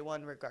cases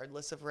everyone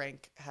regardless of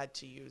rank had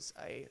to use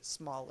a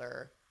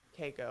smaller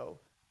keigo,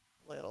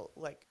 little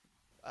like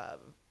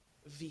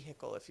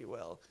vehicle, if you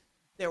will.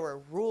 There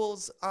were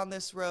rules on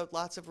this road,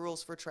 lots of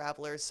rules for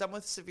travelers, some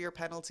with severe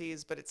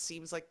penalties, but it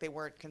seems like they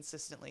weren't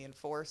consistently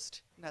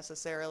enforced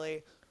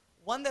necessarily.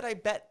 One that I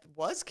bet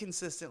was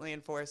consistently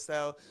enforced,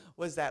 though,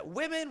 was that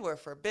women were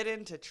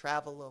forbidden to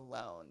travel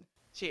alone.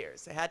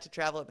 Cheers. They had to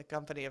travel in the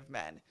company of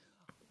men.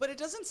 But it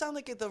doesn't sound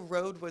like the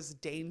road was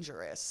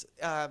dangerous.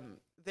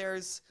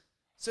 There's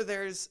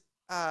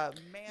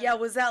Yeah,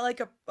 was that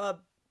like a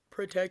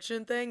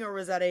protection thing, or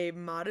was that a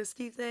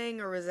modesty thing,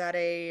 or was that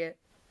a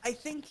I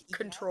think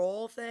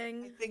control I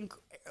thing? think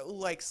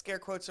like scare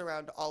quotes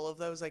around all of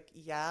those, like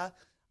yeah.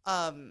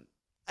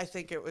 I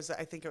think it was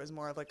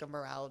more of like a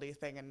morality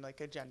thing and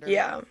like a gender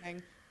Yeah.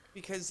 thing,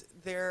 because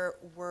there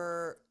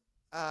were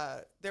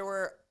a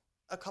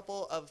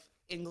couple of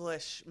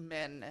English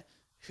men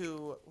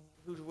who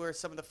were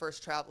some of the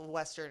first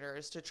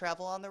Westerners to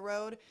travel on the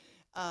road,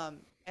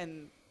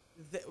 and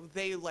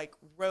they like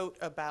wrote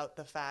about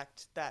the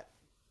fact that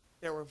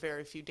there were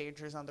very few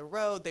dangers on the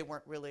road. They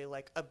weren't really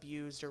like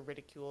abused or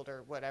ridiculed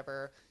or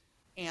whatever,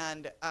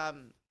 and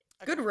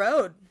Good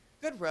road.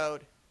 good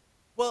road.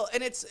 Well,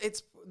 and it's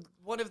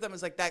one of them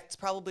is like that's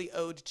probably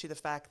owed to the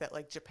fact that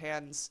like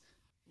Japan's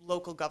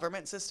local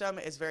government system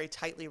is very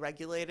tightly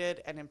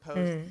regulated and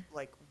imposed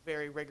like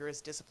very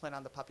rigorous discipline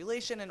on the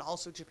population. And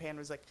also Japan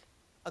was like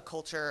a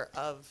culture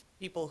of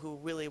people who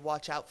really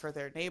watch out for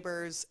their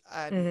neighbors.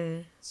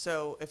 And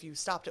so if you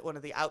stopped at one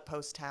of the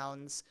outpost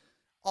towns,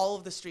 all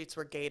of the streets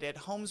were gated.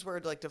 Homes were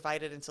like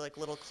divided into like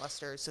little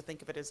clusters. So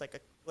think of it as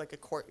like a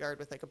courtyard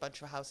with like a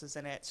bunch of houses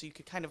in it. So you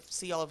could kind of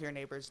see all of your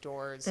neighbors'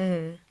 doors.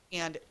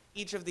 And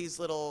each of these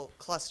little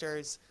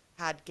clusters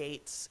had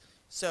gates.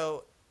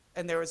 So,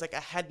 and there was like a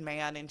head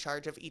man in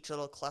charge of each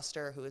little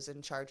cluster who was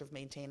in charge of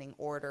maintaining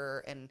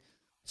order. And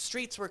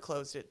streets were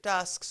closed at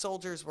dusk.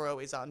 Soldiers were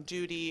always on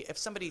duty. If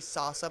somebody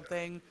saw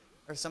something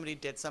or somebody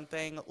did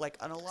something, like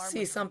an alarm See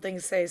would something,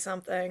 say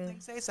something.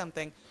 say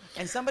something,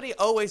 and somebody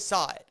always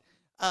saw it.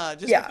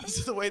 Just Yeah. because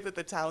of the way that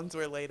the towns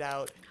were laid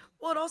out.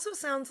 Well, it also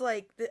sounds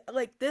like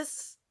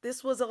this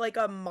was like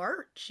a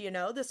march, you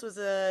know? This was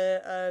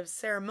a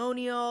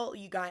ceremonial.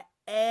 You got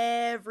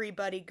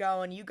everybody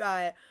going. You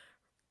got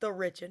the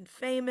rich and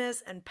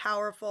famous and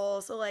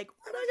powerful. So like,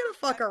 we're not gonna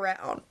fuck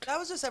around. That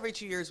was just every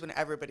 2 years when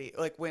everybody,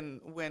 like when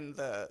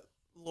the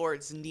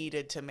lords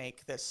needed to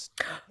make this.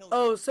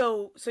 Oh,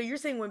 so you're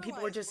saying when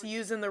people were just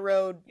using the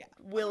road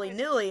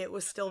willy-nilly, it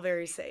was still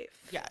very safe.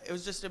 Yeah, it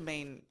was just a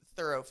main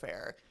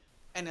thoroughfare,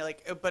 and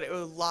but it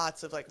was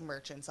lots of like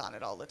merchants on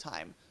it all the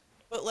time.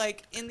 But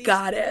like in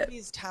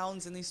these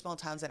towns, in these small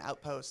towns and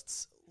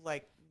outposts,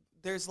 like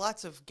there's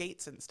lots of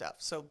gates and stuff.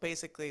 So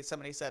basically,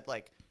 somebody said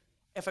like,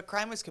 if a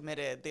crime was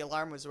committed, the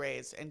alarm was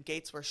raised and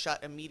gates were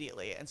shut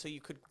immediately. And so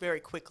you could very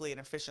quickly and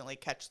efficiently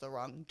catch the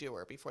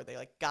wrongdoer before they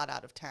like got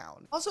out of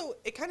town. Also,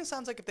 it kind of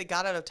sounds like if they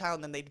got out of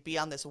town, then they'd be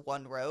on this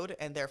one road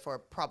and therefore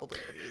probably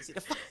pretty easy to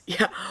find.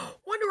 Yeah.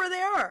 Wonder where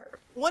they are.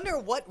 Wonder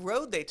what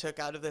road they took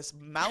out of this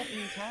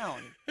mountain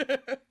town.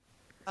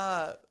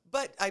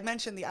 But I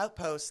mentioned the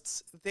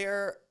outposts.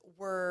 There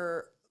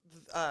were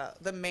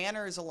the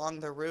manors along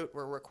the route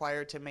were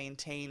required to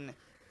maintain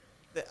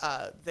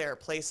their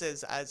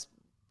places as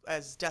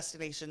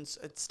destinations,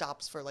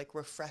 stops for like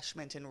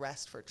refreshment and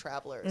rest for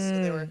travelers. So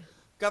there were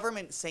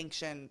government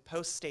sanctioned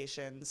post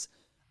stations,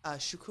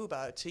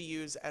 shukuba, to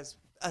use as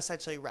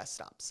essentially rest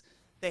stops.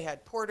 They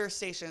had porter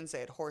stations, they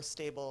had horse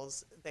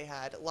stables, they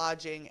had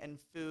lodging and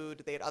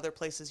food, they had other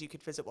places you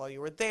could visit while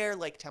you were there,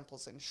 like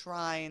temples and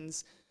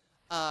shrines.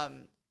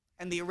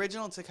 And the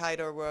original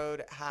Tokaido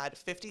Road had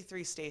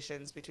 53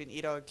 stations between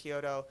Edo and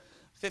Kyoto,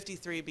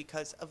 53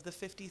 because of the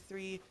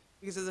 53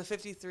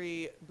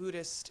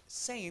 Buddhist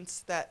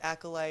saints that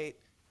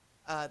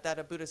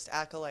a Buddhist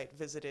acolyte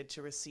visited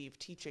to receive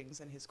teachings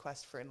in his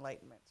quest for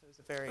enlightenment. So it was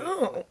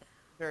a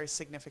very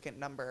significant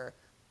number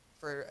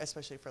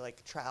especially for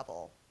like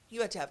travel. You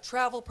had to have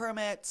travel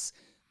permits.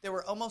 There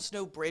were almost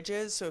no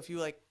bridges. So if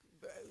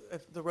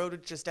the road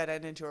would just dead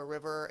end into a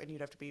river and you'd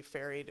have to be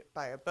ferried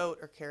by a boat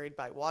or carried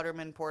by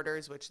waterman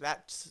porters, which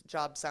that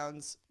job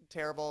sounds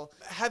terrible.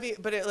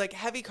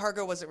 Heavy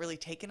cargo wasn't really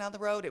taken on the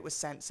road. It was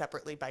sent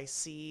separately by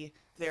sea.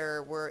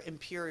 There were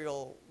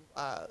imperial,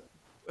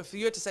 if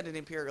you had to send an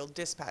imperial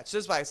dispatch,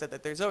 this is why I said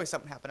that there's always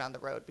something happening on the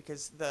road,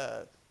 because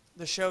the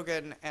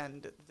shogun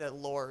and the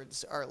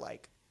lords are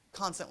like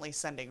constantly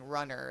sending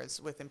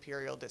runners with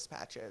imperial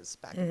dispatches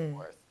back and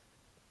forth.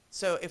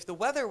 So if the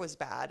weather was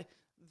bad,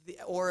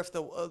 or if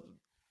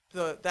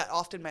that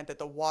often meant that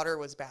the water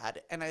was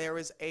bad, and there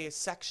was a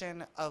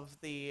section of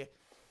the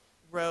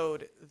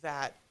road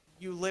that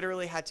you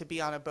literally had to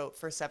be on a boat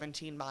for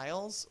 17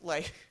 miles.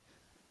 Like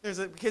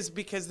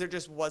because there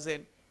just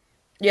wasn't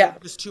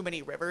just too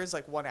many rivers,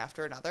 like one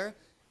after another.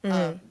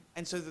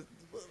 And so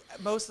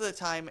most of the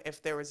time,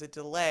 if there was a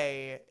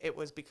delay, it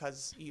was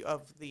because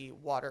of the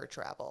water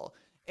travel.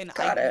 In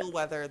ideal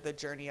weather, the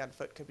journey on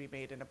foot could be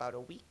made in about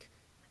a week.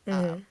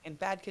 In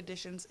bad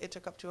conditions, it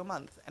took up to a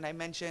month. And I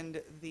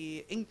mentioned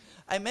the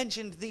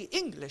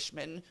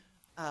Englishmen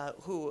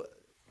who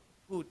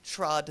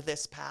trod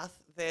this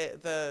path.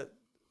 The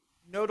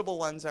notable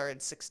ones are in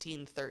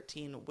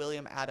 1613,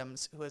 William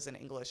Adams, who was an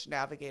English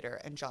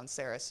navigator, and John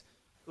Serres,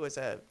 who was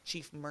a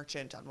chief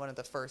merchant on one of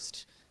the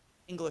first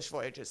English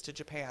voyages to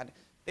Japan.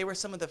 They were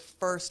some of the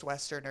first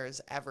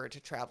Westerners ever to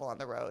travel on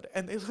the road,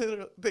 and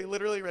they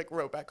literally like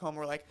wrote back home.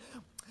 Were like,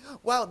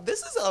 "Wow,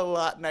 this is a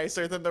lot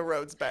nicer than the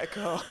roads back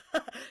home.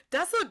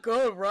 That's a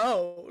good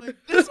road.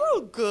 Like, this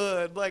real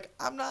good. Like,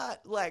 I'm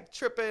not like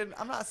tripping.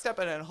 I'm not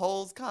stepping in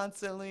holes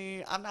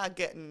constantly. I'm not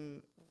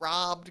getting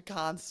robbed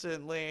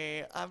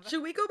constantly.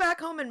 Should we go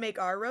back home and make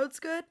our roads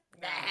good?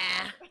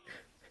 Nah."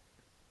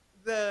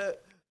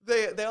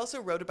 They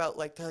also wrote about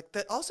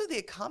also the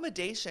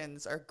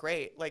accommodations are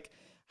great. Like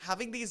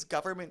having these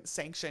government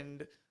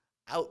sanctioned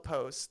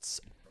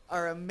outposts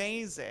are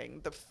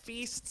amazing. The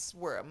feasts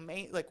were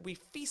amazing. Like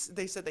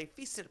they said they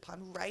feasted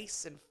upon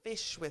rice and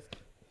fish with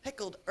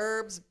pickled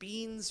herbs,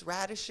 beans,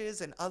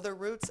 radishes, and other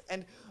roots.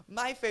 And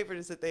my favorite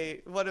is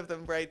that one of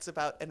them writes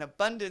about an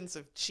abundance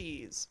of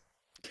cheese.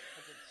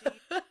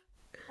 It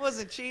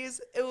wasn't cheese,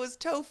 it was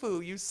tofu,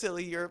 you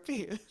silly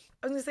European.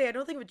 I was gonna say, I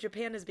don't think of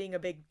Japan as being a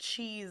big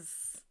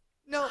cheese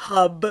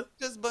hub.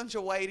 Just a bunch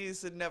of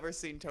whiteys had never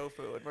seen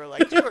tofu, and we're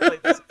like,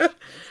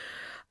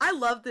 I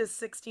love this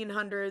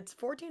 1600s,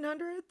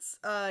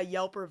 1400s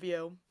Yelp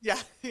review. Yeah,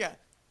 yeah.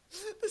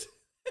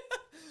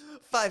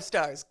 5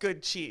 stars,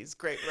 good cheese,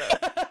 great road.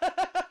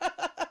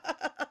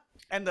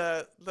 And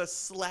the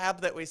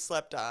slab that we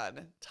slept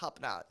on, top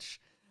notch.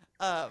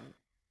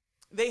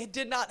 They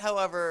did not,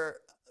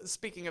 however,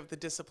 speaking of the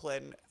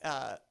discipline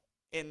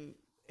in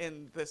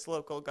this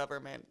local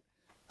government,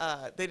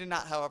 they did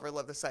not, however,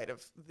 love the sight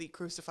of the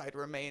crucified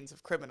remains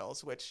of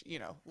criminals, which,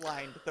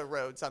 lined the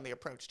roads on the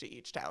approach to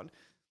each town.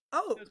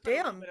 Oh, So it's put a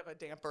little damn. bit of a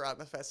damper on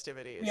the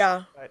festivities.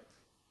 Yeah. But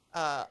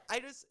I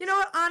just, You know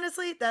what?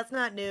 Honestly, that's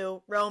not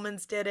new.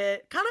 Romans did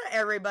it. Kind of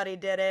everybody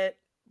did it.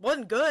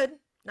 Wasn't good.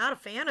 Not a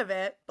fan of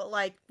it, but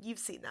like you've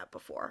seen that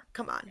before.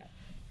 Come on.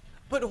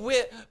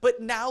 but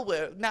now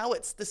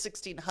it's the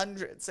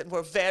 1600s and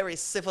we're very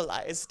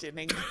civilized in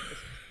England.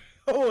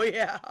 Oh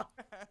yeah.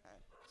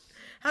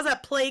 How's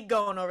that plague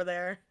going over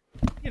there?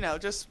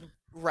 Just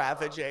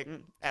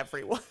ravaging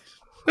everyone.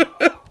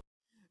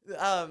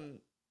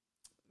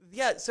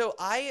 Yeah, so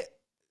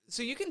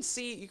you can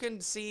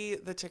see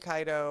the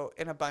Tokaido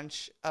in a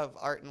bunch of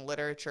art and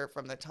literature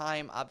from the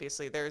time.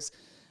 Obviously, there's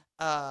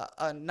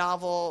a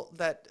novel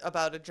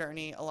about a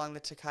journey along the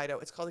Tokaido.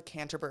 It's called the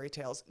Canterbury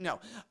Tales. No,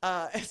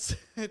 it's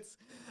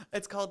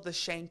called the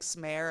Shanks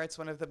Mare. It's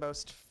one of the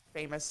most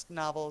famous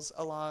novels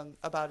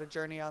about a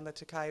journey on the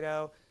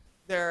Tokaido.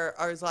 There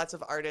are lots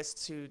of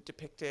artists who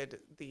depicted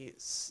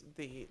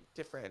the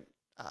different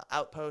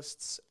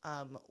outposts.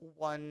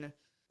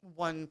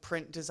 One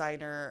print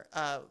designer,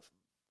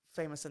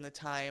 famous in the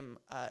time,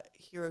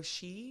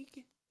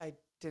 Hiroshige.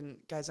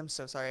 Guys, I'm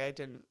so sorry. I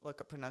didn't look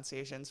up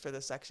pronunciations for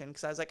this section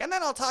because I was like, and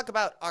then I'll talk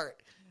about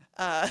art.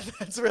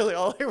 That's really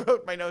all I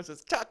wrote in my notes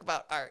is talk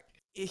about art.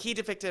 He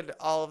depicted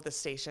all of the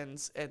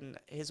stations in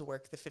his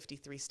work, the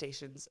 53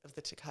 stations of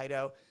the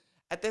Tokaido.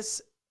 At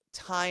this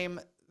time,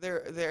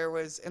 there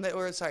was in the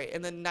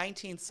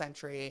 19th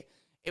century,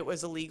 it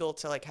was illegal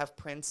to like have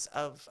prints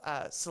of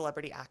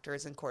celebrity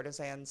actors and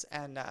courtesans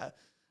and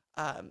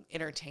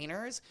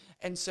entertainers,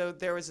 and so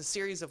there was a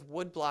series of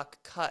woodblock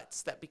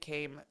cuts that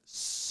became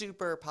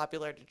super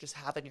popular to just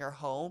have in your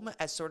home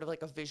as sort of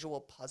like a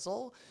visual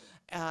puzzle,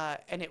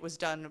 and it was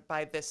done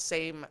by this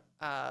same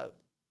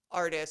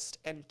artist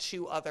and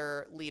 2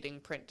 other leading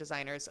print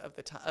designers of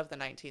the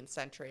 19th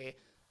century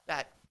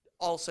that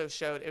also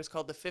showed. It was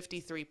called the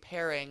 53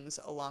 pairings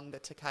along the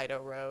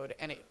Tokaido Road,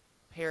 and it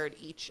paired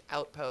each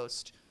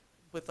outpost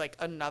with like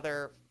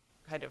another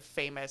kind of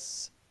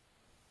famous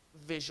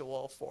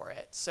visual for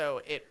it.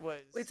 So it was.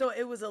 Wait, so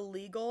it was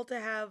illegal to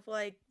have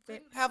like you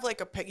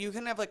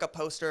can have like a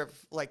poster of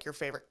like your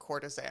favorite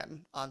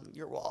courtesan on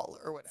your wall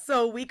or whatever.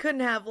 So we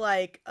couldn't have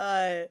like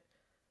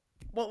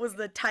what was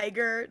the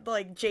tiger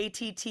like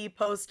JTT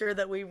poster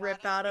that we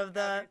rip out of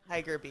the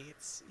Tiger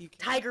Beats.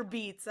 Tiger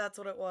Beats, that's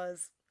what it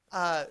was.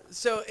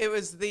 So it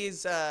was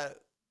these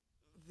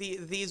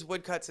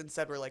woodcuts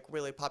instead were like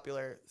really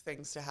popular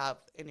things to have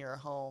in your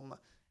home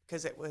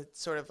because it would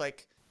sort of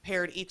like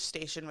paired each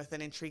station with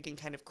an intriguing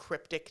kind of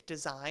cryptic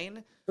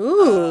design.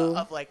 Ooh.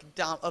 Of like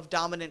of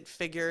dominant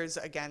figures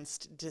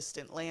against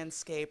distant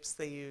landscapes.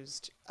 They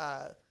used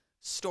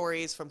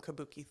stories from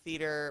kabuki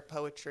theater,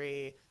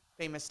 poetry,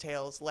 famous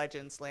tales,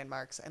 legends,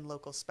 landmarks, and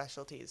local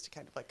specialties to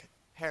kind of like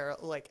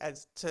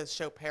to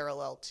show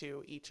parallel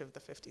to each of the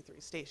 53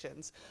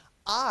 stations.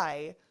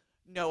 I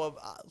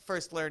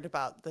first learned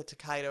about the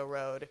Tokaido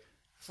Road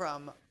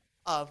from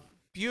a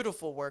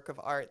beautiful work of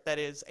art that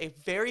is a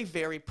very,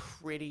 very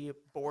pretty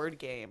board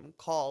game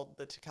called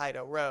the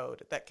Tokaido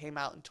Road that came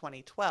out in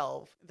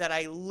 2012 that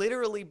I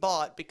literally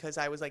bought because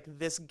I was like,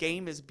 this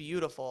game is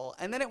beautiful.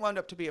 And then it wound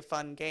up to be a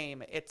fun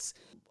game. It's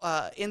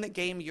in the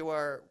game, you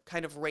are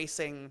kind of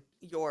racing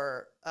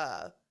your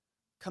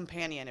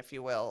companion, if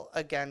you will,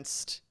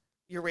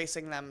 you're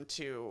racing them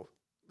to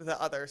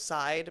the other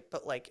side,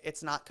 but like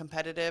it's not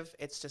competitive.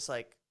 It's just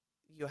like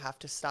you have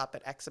to stop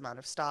at X amount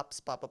of stops,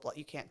 blah, blah, blah.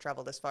 You can't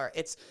travel this far.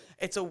 It's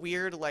a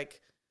weird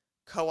like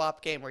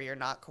co-op game where you're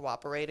not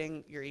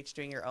cooperating. You're each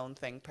doing your own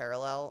thing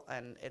parallel,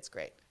 and it's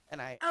great.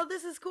 And Oh,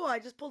 this is cool. I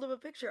just pulled up a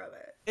picture of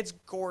it. It's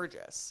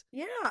gorgeous.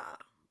 Yeah.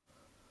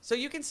 So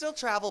you can still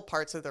travel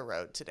parts of the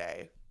road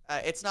today.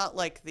 It's not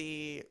like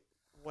the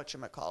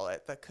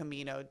the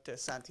Camino de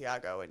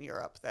Santiago in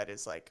Europe that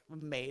is like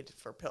made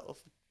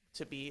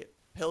to be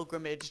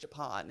pilgrimaged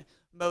upon.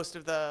 Most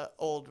of the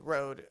old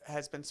road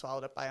has been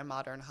swallowed up by a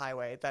modern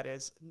highway that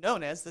is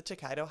known as the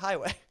Tokaido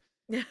Highway.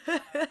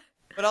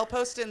 But I'll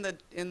post in the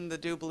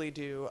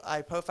doobly-doo.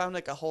 I found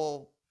like a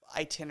whole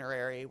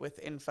itinerary with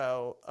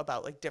info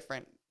about like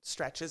different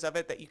stretches of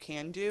it that you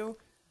can do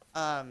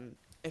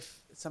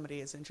if somebody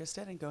is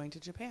interested in going to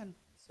Japan.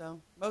 So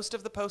most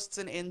of the posts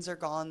and inns are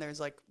gone. There's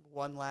like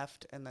one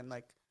left, and then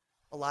like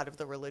a lot of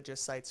the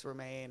religious sites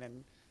remain,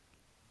 and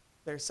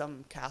there's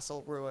some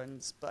castle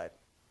ruins, but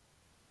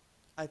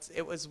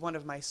it was one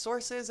of my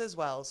sources as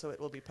well, so it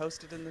will be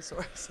posted in the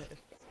sources.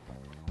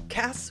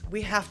 Cass,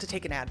 we have to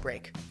take an ad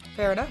break.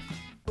 Fair enough.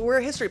 we're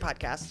a history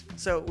podcast,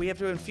 so we have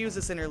to infuse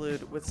this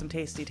interlude with some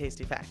tasty,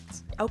 tasty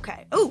facts.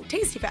 Okay. Oh,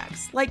 tasty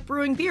facts. Like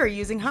brewing beer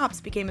using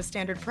hops became a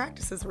standard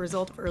practice as a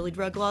result of early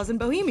drug laws in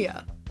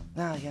Bohemia.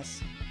 Ah,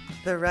 yes.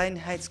 The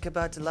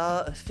Reinheitsgebot Law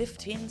of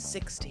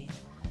 1516.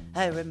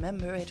 I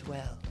remember it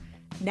well.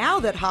 Now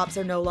that hops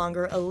are no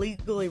longer a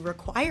legally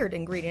required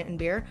ingredient in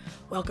beer,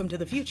 welcome to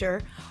the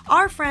future,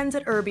 our friends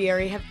at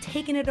Herbiary have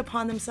taken it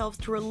upon themselves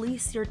to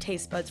release your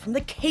taste buds from the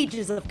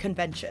cages of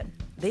convention.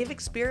 They've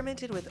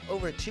experimented with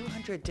over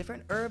 200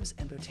 different herbs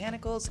and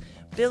botanicals,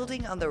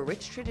 building on the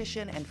rich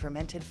tradition and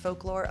fermented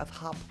folklore of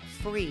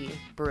hop-free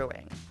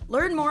brewing.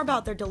 Learn more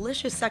about their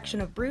delicious section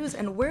of brews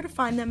and where to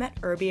find them at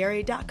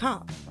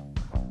herbiary.com.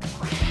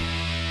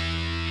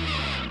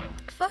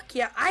 Fuck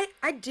yeah, I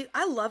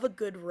love a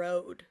good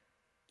road.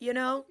 You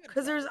know,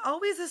 because there's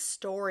always a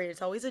story.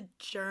 It's always a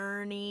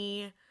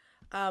journey.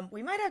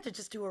 We might have to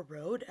just do a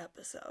road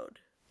episode.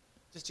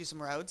 Just do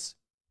some roads?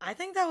 I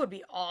think that would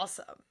be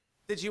awesome.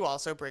 Did you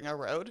also bring a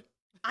road?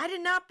 I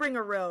did not bring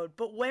a road,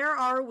 but where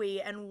are we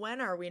and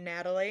when are we,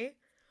 Natalie?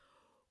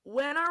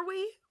 When are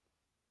we?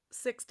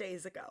 6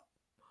 days ago.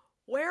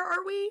 Where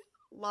are we?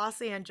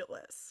 Los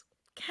Angeles.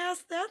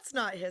 Cass, that's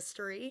not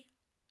history.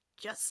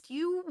 Just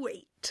you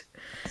wait.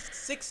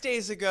 6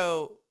 days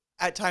ago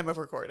at time of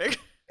recording.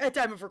 At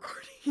time of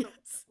recording,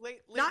 yes.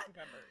 Late not,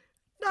 November.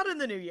 Not in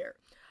the new year.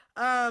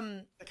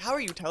 Like, how are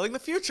you telling the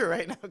future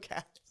right now,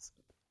 Cass?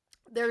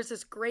 There's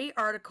this great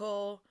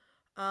article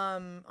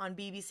on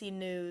BBC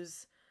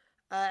News,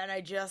 and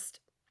I just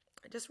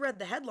read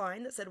the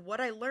headline that said,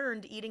 "What I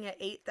learned eating at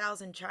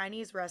 8,000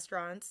 Chinese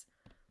restaurants."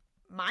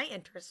 My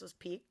interest was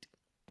piqued.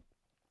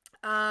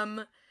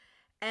 And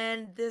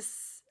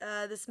this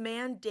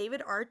man,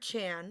 David R.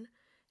 Chan,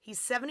 he's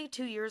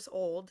 72 years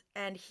old,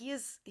 and he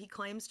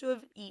claims to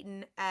have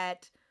eaten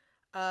at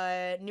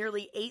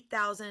nearly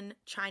 8,000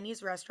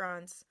 Chinese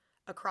restaurants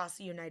across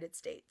the United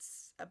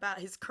States. About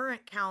his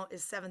current count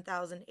is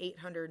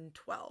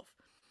 7,812.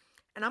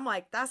 And I'm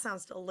like, that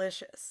sounds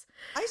delicious.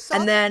 I saw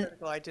the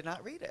article. I did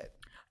not read it.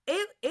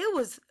 It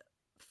was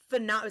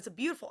phenomenal. It's a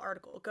beautiful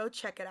article. Go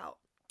check it out.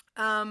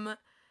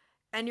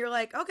 And you're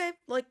like, okay,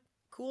 like,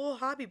 cool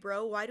hobby,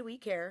 bro. Why do we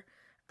care?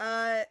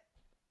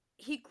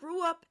 He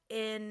grew up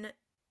in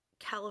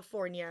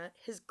California.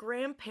 His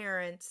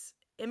grandparents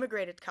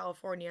immigrated to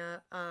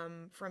California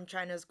from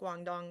China's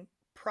Guangdong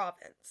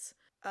province.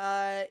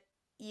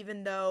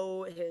 Even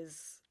though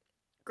his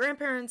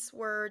grandparents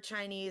were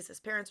Chinese, his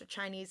parents were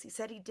Chinese, he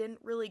said he didn't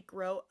really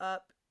grow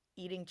up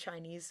eating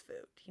Chinese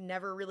food. He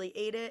never really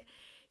ate it.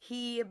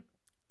 He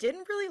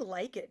didn't really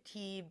like it.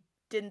 He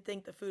didn't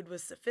think the food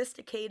was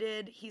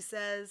sophisticated, he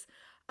says.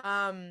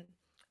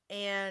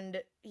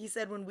 And he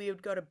said when we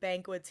would go to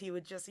banquets, he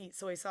would just eat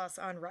soy sauce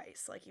on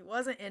rice. Like, he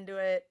wasn't into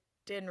it,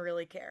 didn't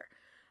really care.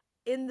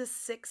 In the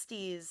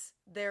 60s,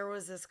 there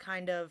was this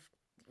kind of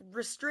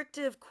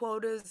restrictive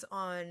quotas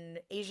on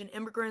Asian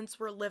immigrants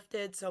were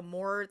lifted. So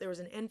there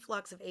was an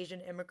influx of Asian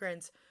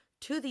immigrants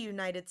to the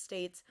United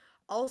States.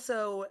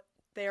 Also,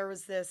 there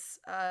was this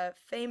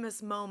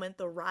famous moment,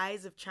 the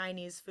rise of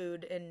Chinese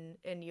food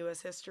in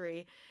U.S.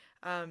 history.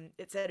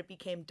 It said it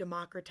became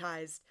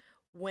democratized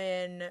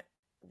when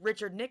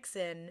Richard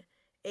Nixon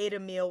ate a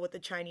meal with the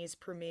Chinese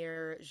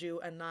premier Zhu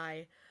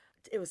Enlai.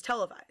 It was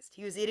televised.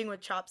 He was eating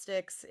with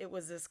chopsticks. It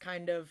was this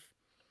kind of,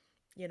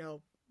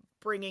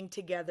 bringing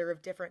together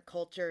of different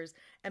cultures.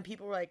 And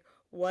people were like,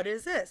 what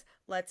is this?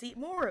 Let's eat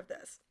more of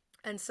this.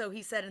 And so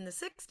he said in the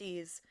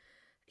 60s,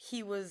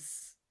 he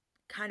was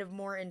kind of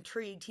more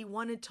intrigued. He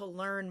wanted to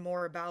learn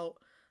more about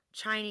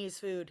Chinese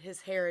food,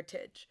 his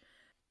heritage.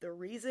 The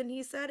reason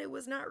he said it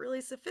was not really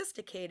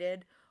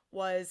sophisticated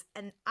was,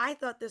 and I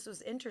thought this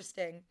was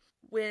interesting,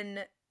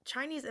 when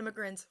Chinese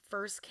immigrants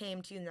first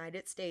came to the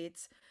United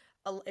States,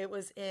 it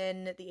was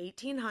in the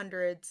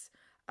 1800s,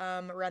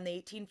 around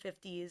the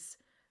 1850s.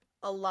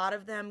 A lot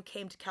of them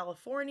came to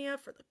California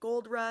for the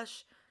gold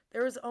rush.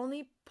 There was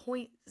only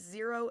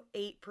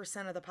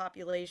 0.08% of the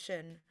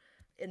population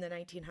in the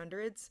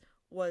 1900s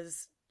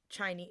was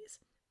Chinese.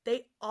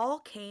 They all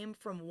came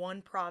from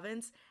one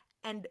province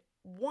and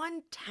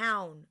one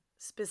town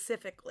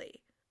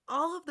specifically.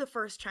 All of the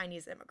first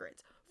Chinese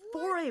immigrants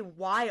for a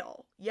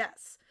while.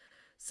 Yes.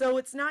 So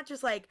it's not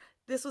just like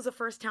this was the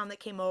first town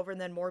that came over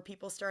and then more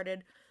people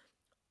started.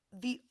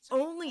 We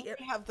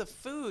have the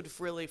food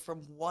really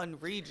from one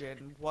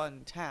region,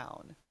 one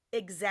town.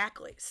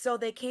 Exactly. So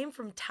they came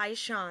from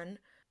Taishan,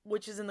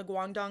 which is in the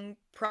Guangdong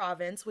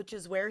province, which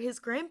is where his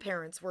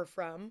grandparents were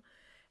from.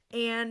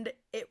 And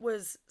it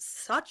was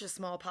such a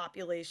small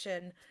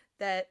population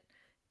that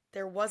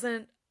there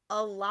wasn't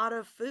a lot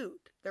of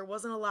food. There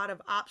wasn't a lot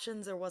of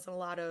options. There wasn't a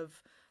lot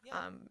of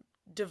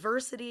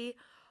diversity.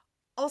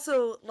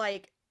 Also,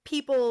 like,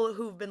 people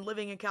who've been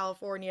living in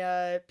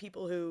California,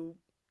 people who,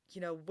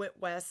 went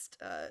west,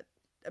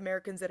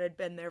 Americans that had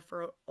been there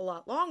for a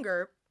lot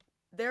longer,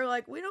 they're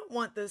like, we don't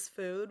want this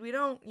food. We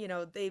don't,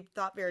 they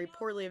thought very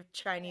poorly of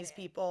Chinese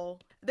people.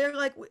 They're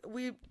like,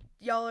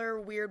 y'all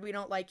are weird. We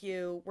don't like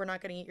you. We're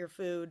not going to eat your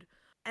food.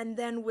 And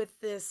then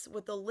with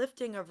the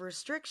lifting of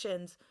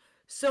restrictions,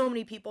 so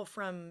many people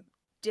from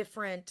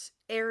different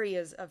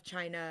areas of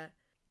China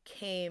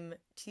came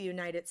to the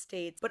United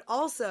States, but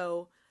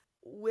also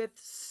with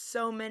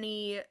so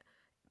many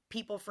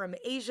people from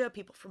Asia,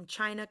 people from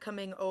China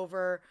coming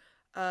over,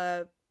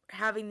 uh,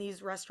 having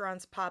these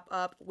restaurants pop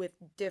up with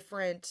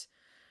different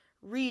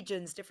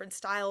regions, different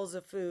styles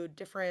of food,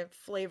 different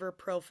flavor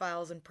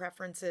profiles and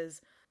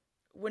preferences.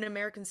 When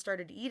Americans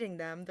started eating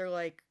them, they're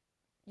like,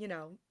 you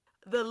know,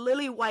 the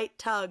lily white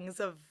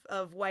tongues of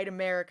white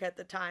America at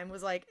the time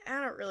was like,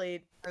 I don't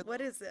really, what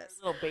is this?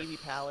 Our little baby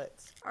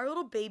palates. Our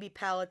little baby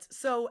palates.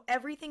 So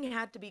everything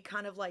had to be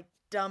kind of like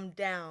dumbed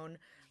down.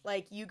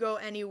 Like you go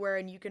anywhere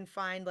and you can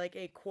find like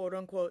a quote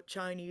unquote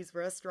Chinese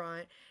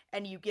restaurant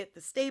and you get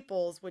the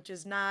staples, which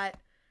is not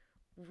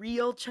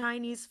real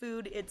Chinese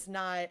food. It's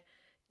not,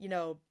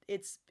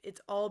 it's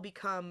all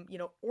become,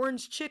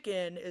 orange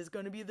chicken is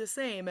going to be the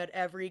same at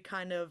every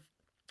kind of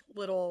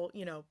little,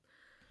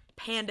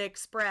 Panda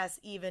Express,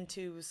 even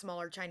to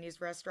smaller Chinese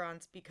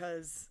restaurants,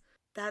 because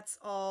that's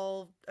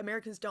all.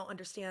 Americans don't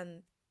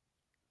understand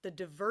the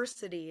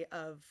diversity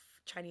of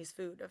Chinese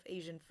food, of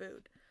Asian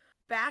food.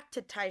 Back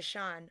to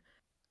Taishan.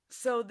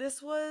 So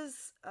this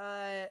is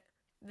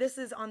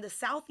on the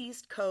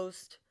southeast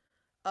coast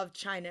of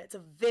China. It's a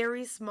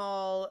very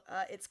small.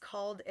 It's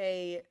called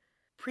a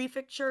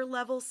prefecture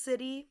level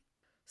city.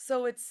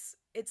 So it's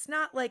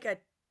not like a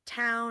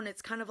town.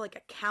 It's kind of like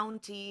a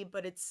county,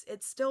 but it's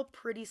still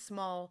pretty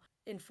small.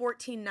 In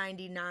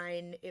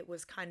 1499, it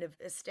was kind of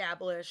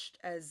established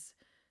as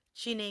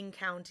Qining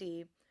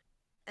County.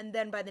 And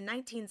then by the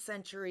 19th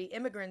century,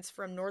 immigrants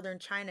from northern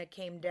China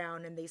came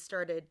down and they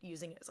started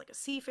using it as like a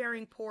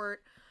seafaring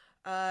port.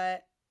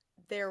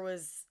 There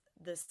was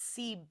the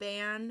sea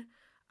ban,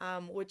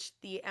 which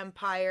the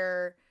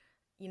empire,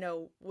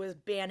 was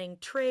banning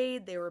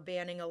trade. They were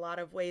banning a lot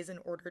of ways in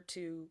order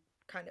to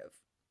kind of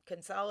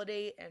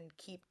consolidate and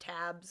keep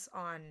tabs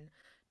on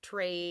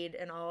trade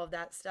and all of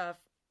that stuff,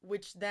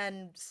 which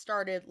then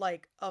started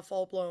like a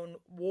full-blown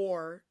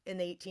war in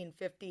the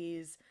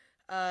 1850s.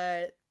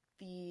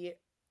 The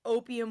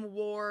Opium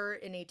War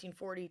in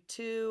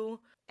 1842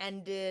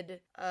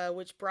 ended,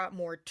 which brought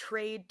more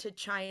trade to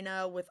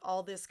China with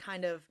all this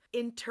kind of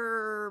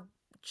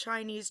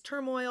inter-Chinese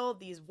turmoil,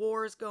 these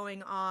wars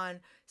going on,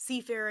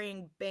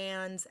 seafaring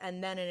bans,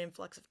 and then an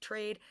influx of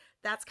trade.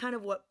 That's kind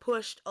of what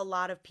pushed a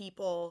lot of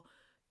people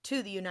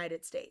to the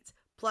United States,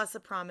 plus a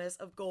promise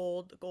of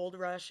gold, the gold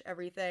rush,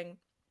 everything.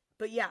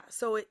 But yeah,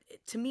 so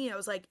to me, I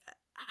was like,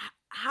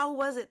 how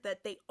was it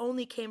that they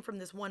only came from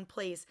this one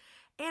place?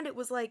 And it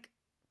was like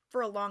for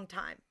a long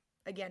time.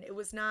 Again, it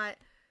was not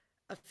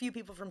a few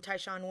people from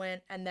Taishan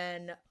went and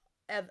then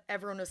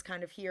everyone was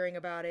kind of hearing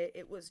about it.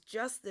 It was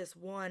just this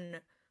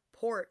one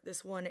port,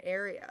 this one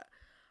area.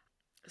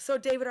 So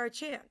David R.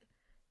 Chan,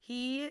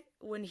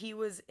 when he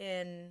was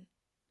in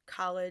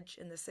college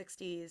in the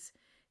 60s,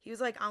 he was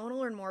like, I want to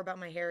learn more about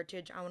my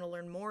heritage. I want to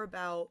learn more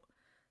about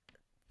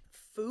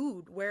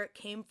food, where it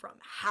came from,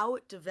 how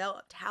it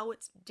developed, how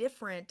it's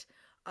different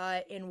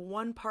in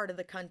one part of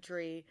the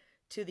country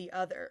to the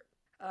other.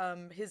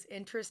 His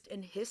interest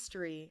in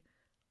history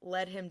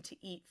led him to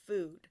eat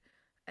food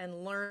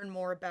and learn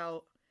more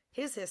about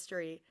his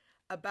history,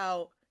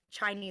 about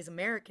Chinese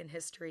American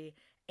history,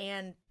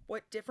 and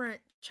what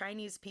different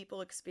Chinese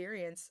people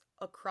experience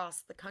across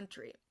the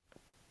country.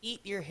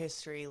 Eat your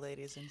history,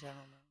 ladies and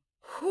gentlemen.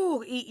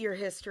 Whew, eat your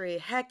history.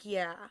 Heck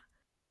yeah.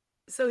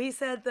 So he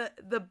said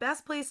the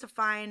best place to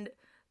find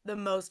the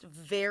most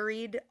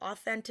varied,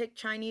 authentic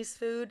Chinese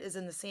food is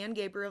in the San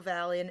Gabriel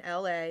Valley in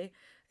LA.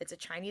 It's a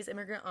Chinese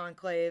immigrant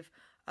enclave.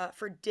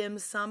 For dim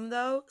sum,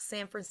 though,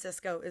 San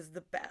Francisco is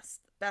the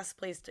best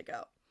place to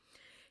go.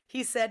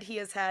 He said he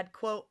has had,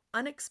 quote,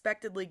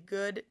 unexpectedly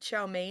good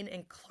chow mein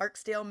in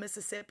Clarksdale,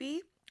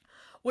 Mississippi,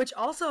 which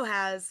also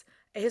has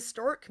a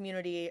historic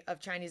community of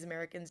Chinese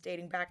Americans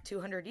dating back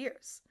 200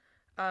 years.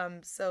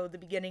 So the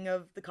beginning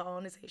of the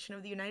colonization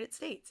of the United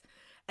States.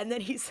 And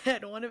then he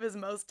said one of his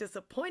most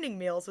disappointing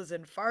meals was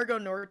in Fargo,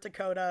 North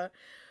Dakota.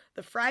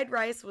 The fried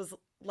rice was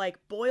like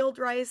boiled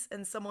rice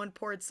and someone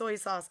poured soy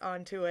sauce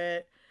onto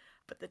it.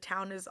 But the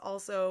town is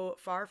also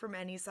far from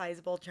any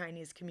sizable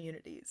Chinese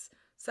communities.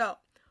 So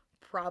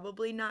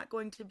probably not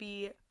going to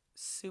be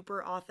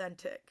super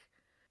authentic.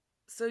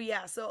 So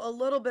yeah, so a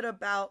little bit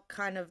about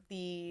kind of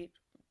the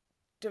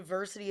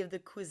diversity of the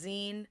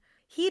cuisine.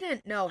 He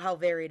didn't know how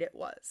varied it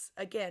was.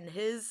 Again,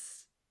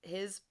 his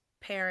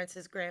parents,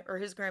 his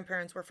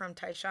grandparents were from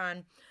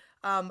Taishan.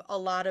 A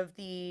lot of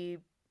the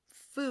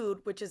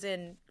food, which is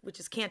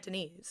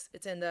Cantonese,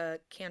 it's in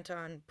the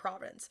Canton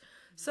province.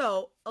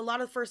 So a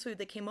lot of the first food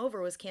that came over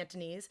was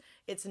Cantonese.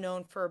 It's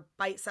known for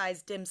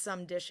bite-sized dim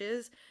sum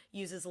dishes,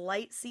 uses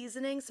light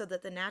seasoning so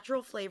that the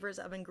natural flavors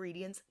of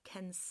ingredients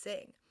can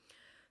sing.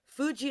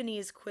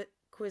 Fujianese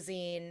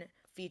cuisine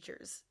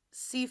features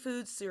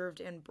seafood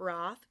served in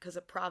broth because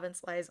the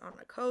province lies on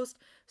the coast.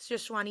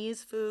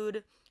 Sichuanese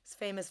food is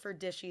famous for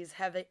dishes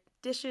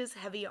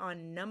heavy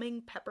on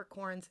numbing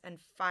peppercorns and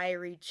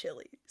fiery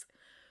chilies.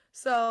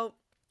 So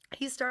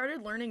he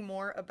started learning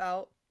more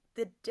about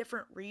the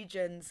different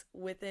regions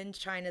within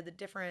China, the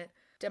different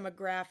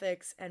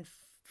demographics and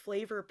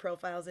flavor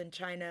profiles in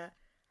China,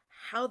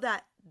 how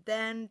that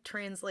then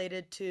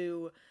translated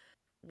to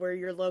where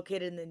you're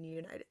located in the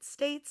United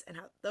States and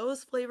how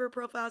those flavor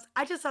profiles.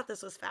 I just thought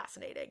this was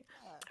fascinating.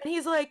 And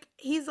he's like,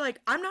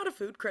 I'm not a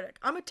food critic.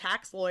 I'm a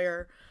tax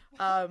lawyer.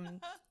 And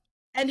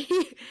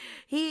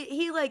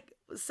he like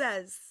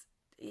says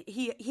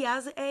he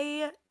has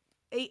a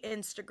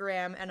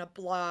Instagram and a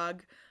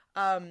blog.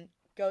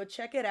 Go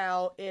check it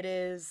out. It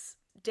is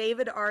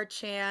David R.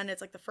 Chan. It's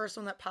like the first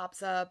one that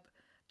pops up.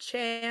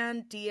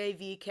 Chan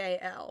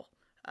Davkl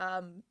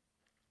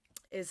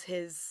is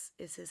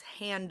his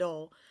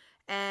handle,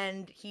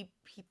 and he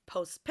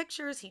posts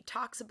pictures. He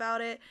talks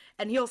about it,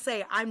 and he'll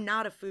say, "I'm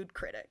not a food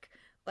critic.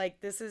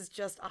 Like this is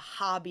just a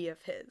hobby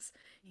of his.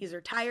 He's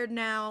retired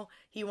now.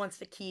 He wants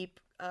to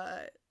keep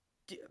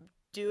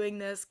doing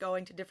this,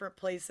 going to different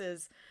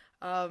places."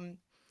 And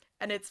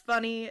it's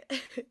funny.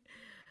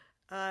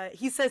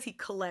 He says he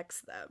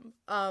collects them.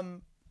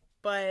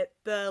 But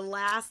the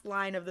last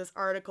line of this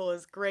article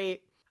is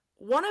great.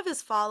 One of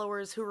his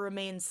followers who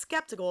remains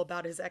skeptical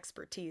about his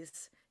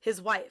expertise,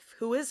 his wife,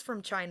 who is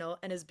from China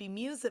and is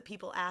bemused that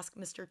people ask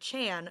Mr.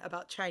 Chan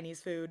about Chinese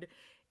food.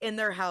 In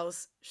their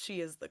house, she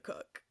is the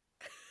cook.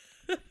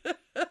 I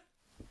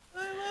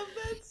love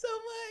that so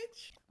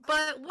much.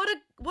 But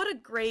what a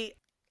great,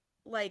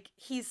 like,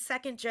 he's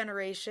second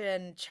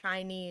generation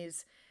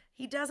Chinese.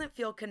 He doesn't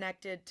feel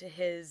connected to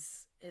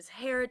his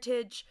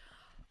heritage.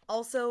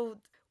 Also,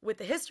 with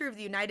the history of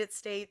the United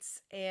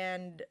States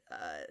and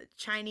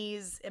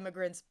Chinese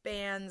immigrants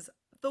bans,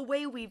 the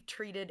way we've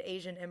treated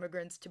Asian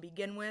immigrants to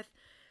begin with,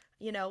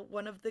 you know,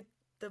 one of the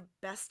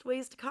best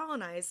ways to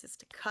colonize is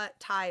to cut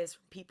ties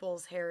from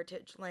people's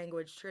heritage,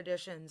 language,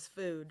 traditions,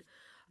 food.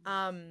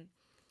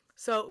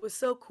 So it was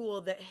so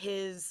cool that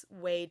his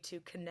way to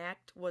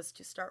connect was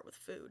to start with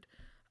food,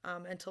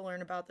 and to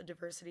learn about the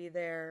diversity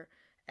there.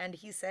 And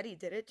he said he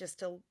did it just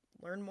to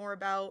learn more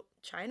about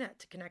China,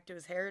 to connect to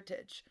his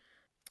heritage.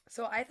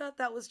 So I thought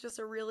that was just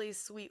a really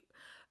sweet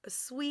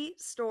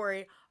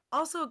story.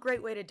 Also a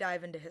great way to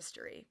dive into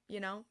history, you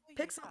know?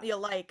 Pick something you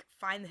like,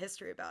 find the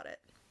history about it.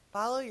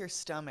 Follow your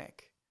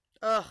stomach.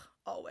 Ugh,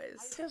 always.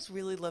 I just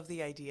really love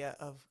the idea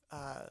of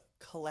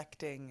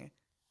collecting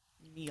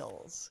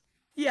meals.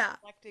 Yeah.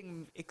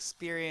 Collecting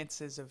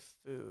experiences of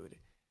food.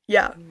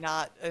 Yeah.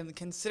 And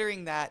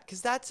considering that,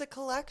 because that's a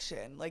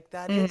collection. Like,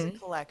 that is a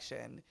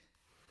collection.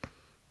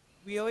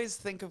 We always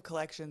think of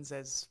collections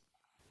as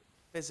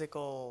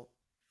physical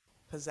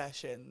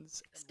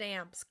possessions.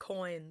 Stamps,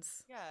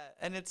 coins. Yeah,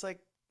 and it's like,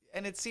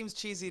 and it seems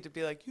cheesy to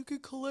be like, you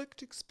could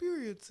collect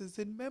experiences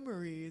and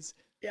memories.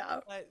 Yeah.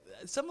 But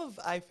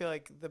I feel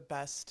like the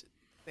best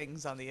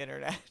things on the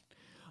internet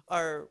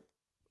are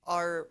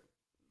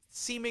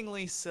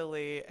seemingly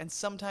silly, and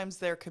sometimes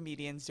they're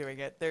comedians doing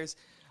it. There's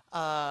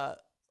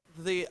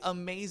the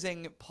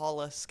amazing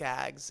Paula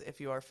Skaggs, if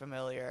you are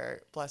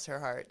familiar, bless her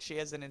heart. She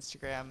has a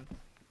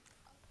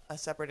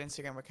separate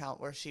Instagram account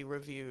where she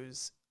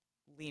reviews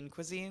lean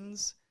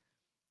cuisines,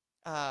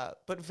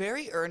 but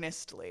very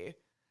earnestly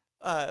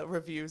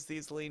reviews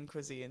these lean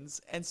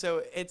cuisines. And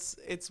so it's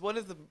one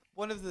of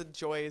the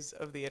joys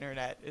of the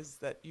internet is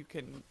that you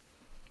can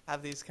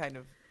have these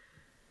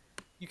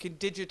you can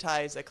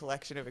digitize a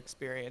collection of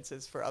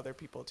experiences for other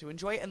people to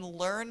enjoy and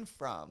learn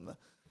from.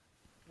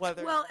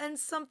 And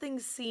something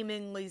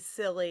seemingly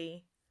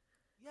silly.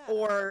 Yeah.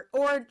 Or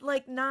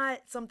like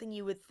not something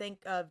you would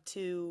think of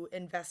to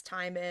invest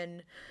time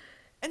in.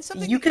 And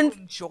something you can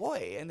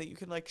enjoy and that you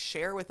can like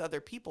share with other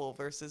people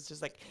versus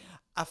just like,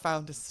 I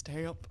found a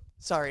stamp.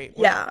 Sorry.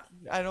 Yeah.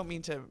 I don't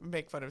mean to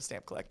make fun of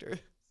stamp collectors.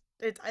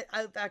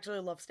 I actually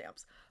love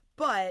stamps.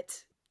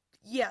 But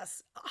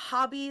yes,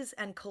 hobbies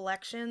and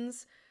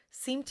collections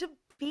seem to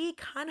be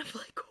kind of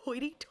like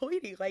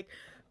hoity-toity. Like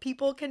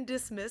people can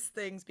dismiss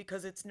things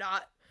because it's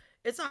not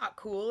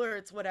cool or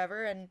it's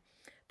whatever. And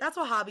that's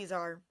what hobbies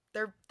are.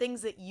 They're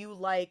things that you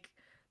like.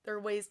 They're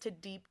ways to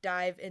deep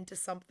dive into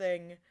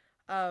something.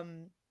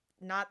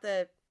 Not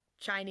that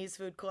Chinese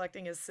food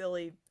collecting is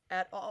silly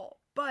at all,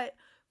 but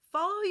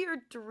follow your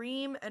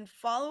dream and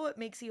follow what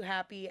makes you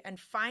happy and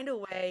find a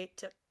way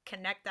to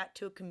connect that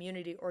to a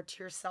community or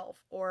to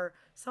yourself or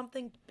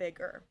something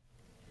bigger.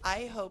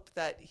 I hope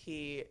that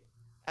he,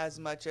 as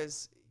much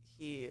as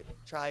he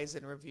tries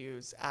and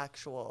reviews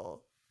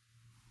actual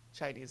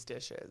Chinese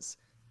dishes,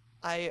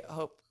 I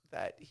hope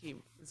that he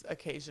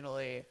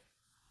occasionally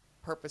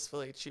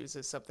purposefully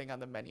chooses something on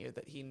the menu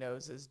that he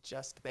knows is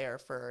just there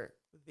for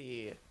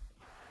the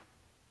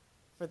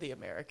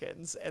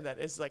Americans and that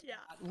is like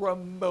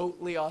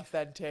remotely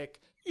authentic,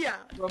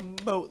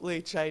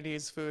 remotely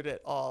Chinese food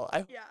at all.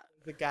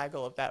 The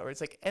gaggle of that where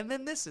it's like, and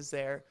then this is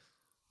there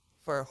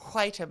for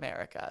white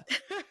America.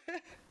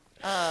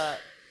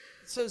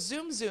 So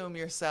zoom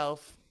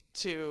yourself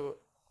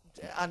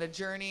on a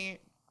journey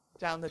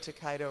down the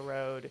Tokaido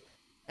Road,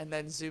 and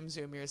then zoom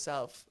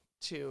yourself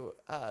to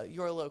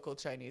your local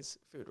Chinese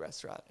food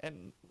restaurant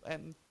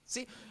and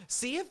see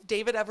if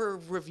David ever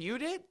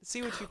reviewed it.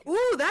 See what you can.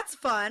 Ooh, that's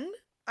fun.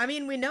 I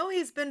mean, we know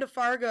he's been to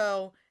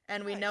Fargo,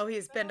 and we Right. know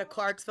he's been to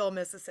Clarksville,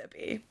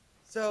 Mississippi.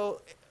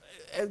 So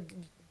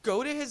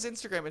go to his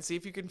Instagram and see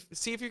if you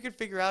can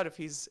figure out if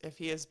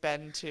he has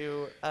been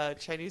to a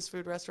Chinese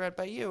food restaurant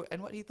by you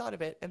and what he thought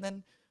of it, and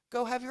then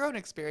go have your own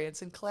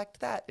experience and collect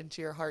that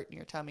into your heart and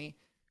your tummy.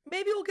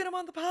 Maybe we'll get him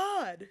on the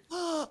pod.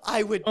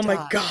 I would. Oh die.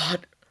 my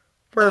God.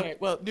 All right,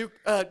 well,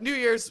 New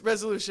Year's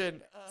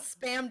resolution.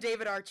 Spam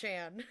David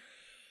Archan.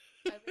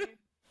 I mean,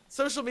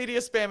 social media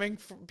spamming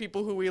for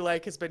people who we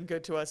like has been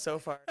good to us so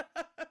far.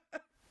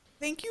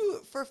 Thank you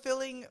for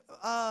filling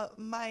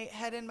my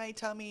head and my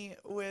tummy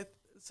with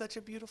such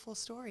a beautiful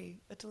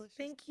story. A delicious.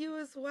 Thank you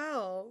as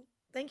well.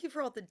 Thank you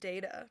for all the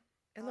data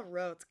and the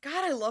roads.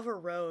 God, I love a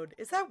road.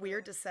 Is that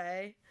weird to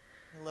say?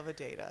 I love a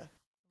data.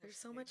 There's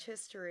so much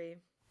history.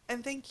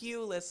 And thank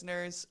you,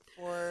 listeners,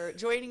 for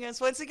joining us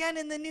once again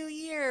in the new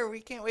year. We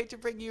can't wait to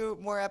bring you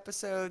more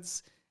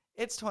episodes.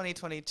 It's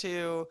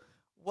 2022.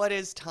 What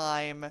is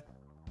time?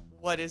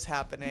 What is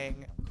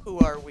happening? Who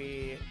are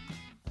we?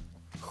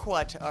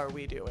 What are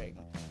we doing?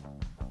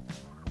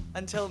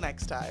 Until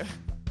next time.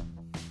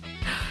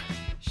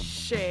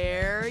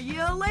 Share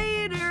you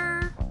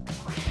later.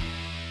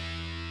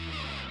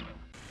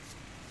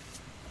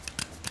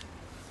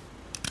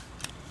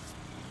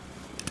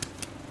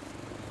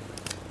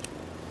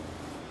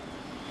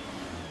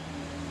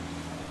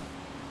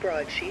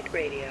 Broadsheet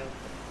Radio.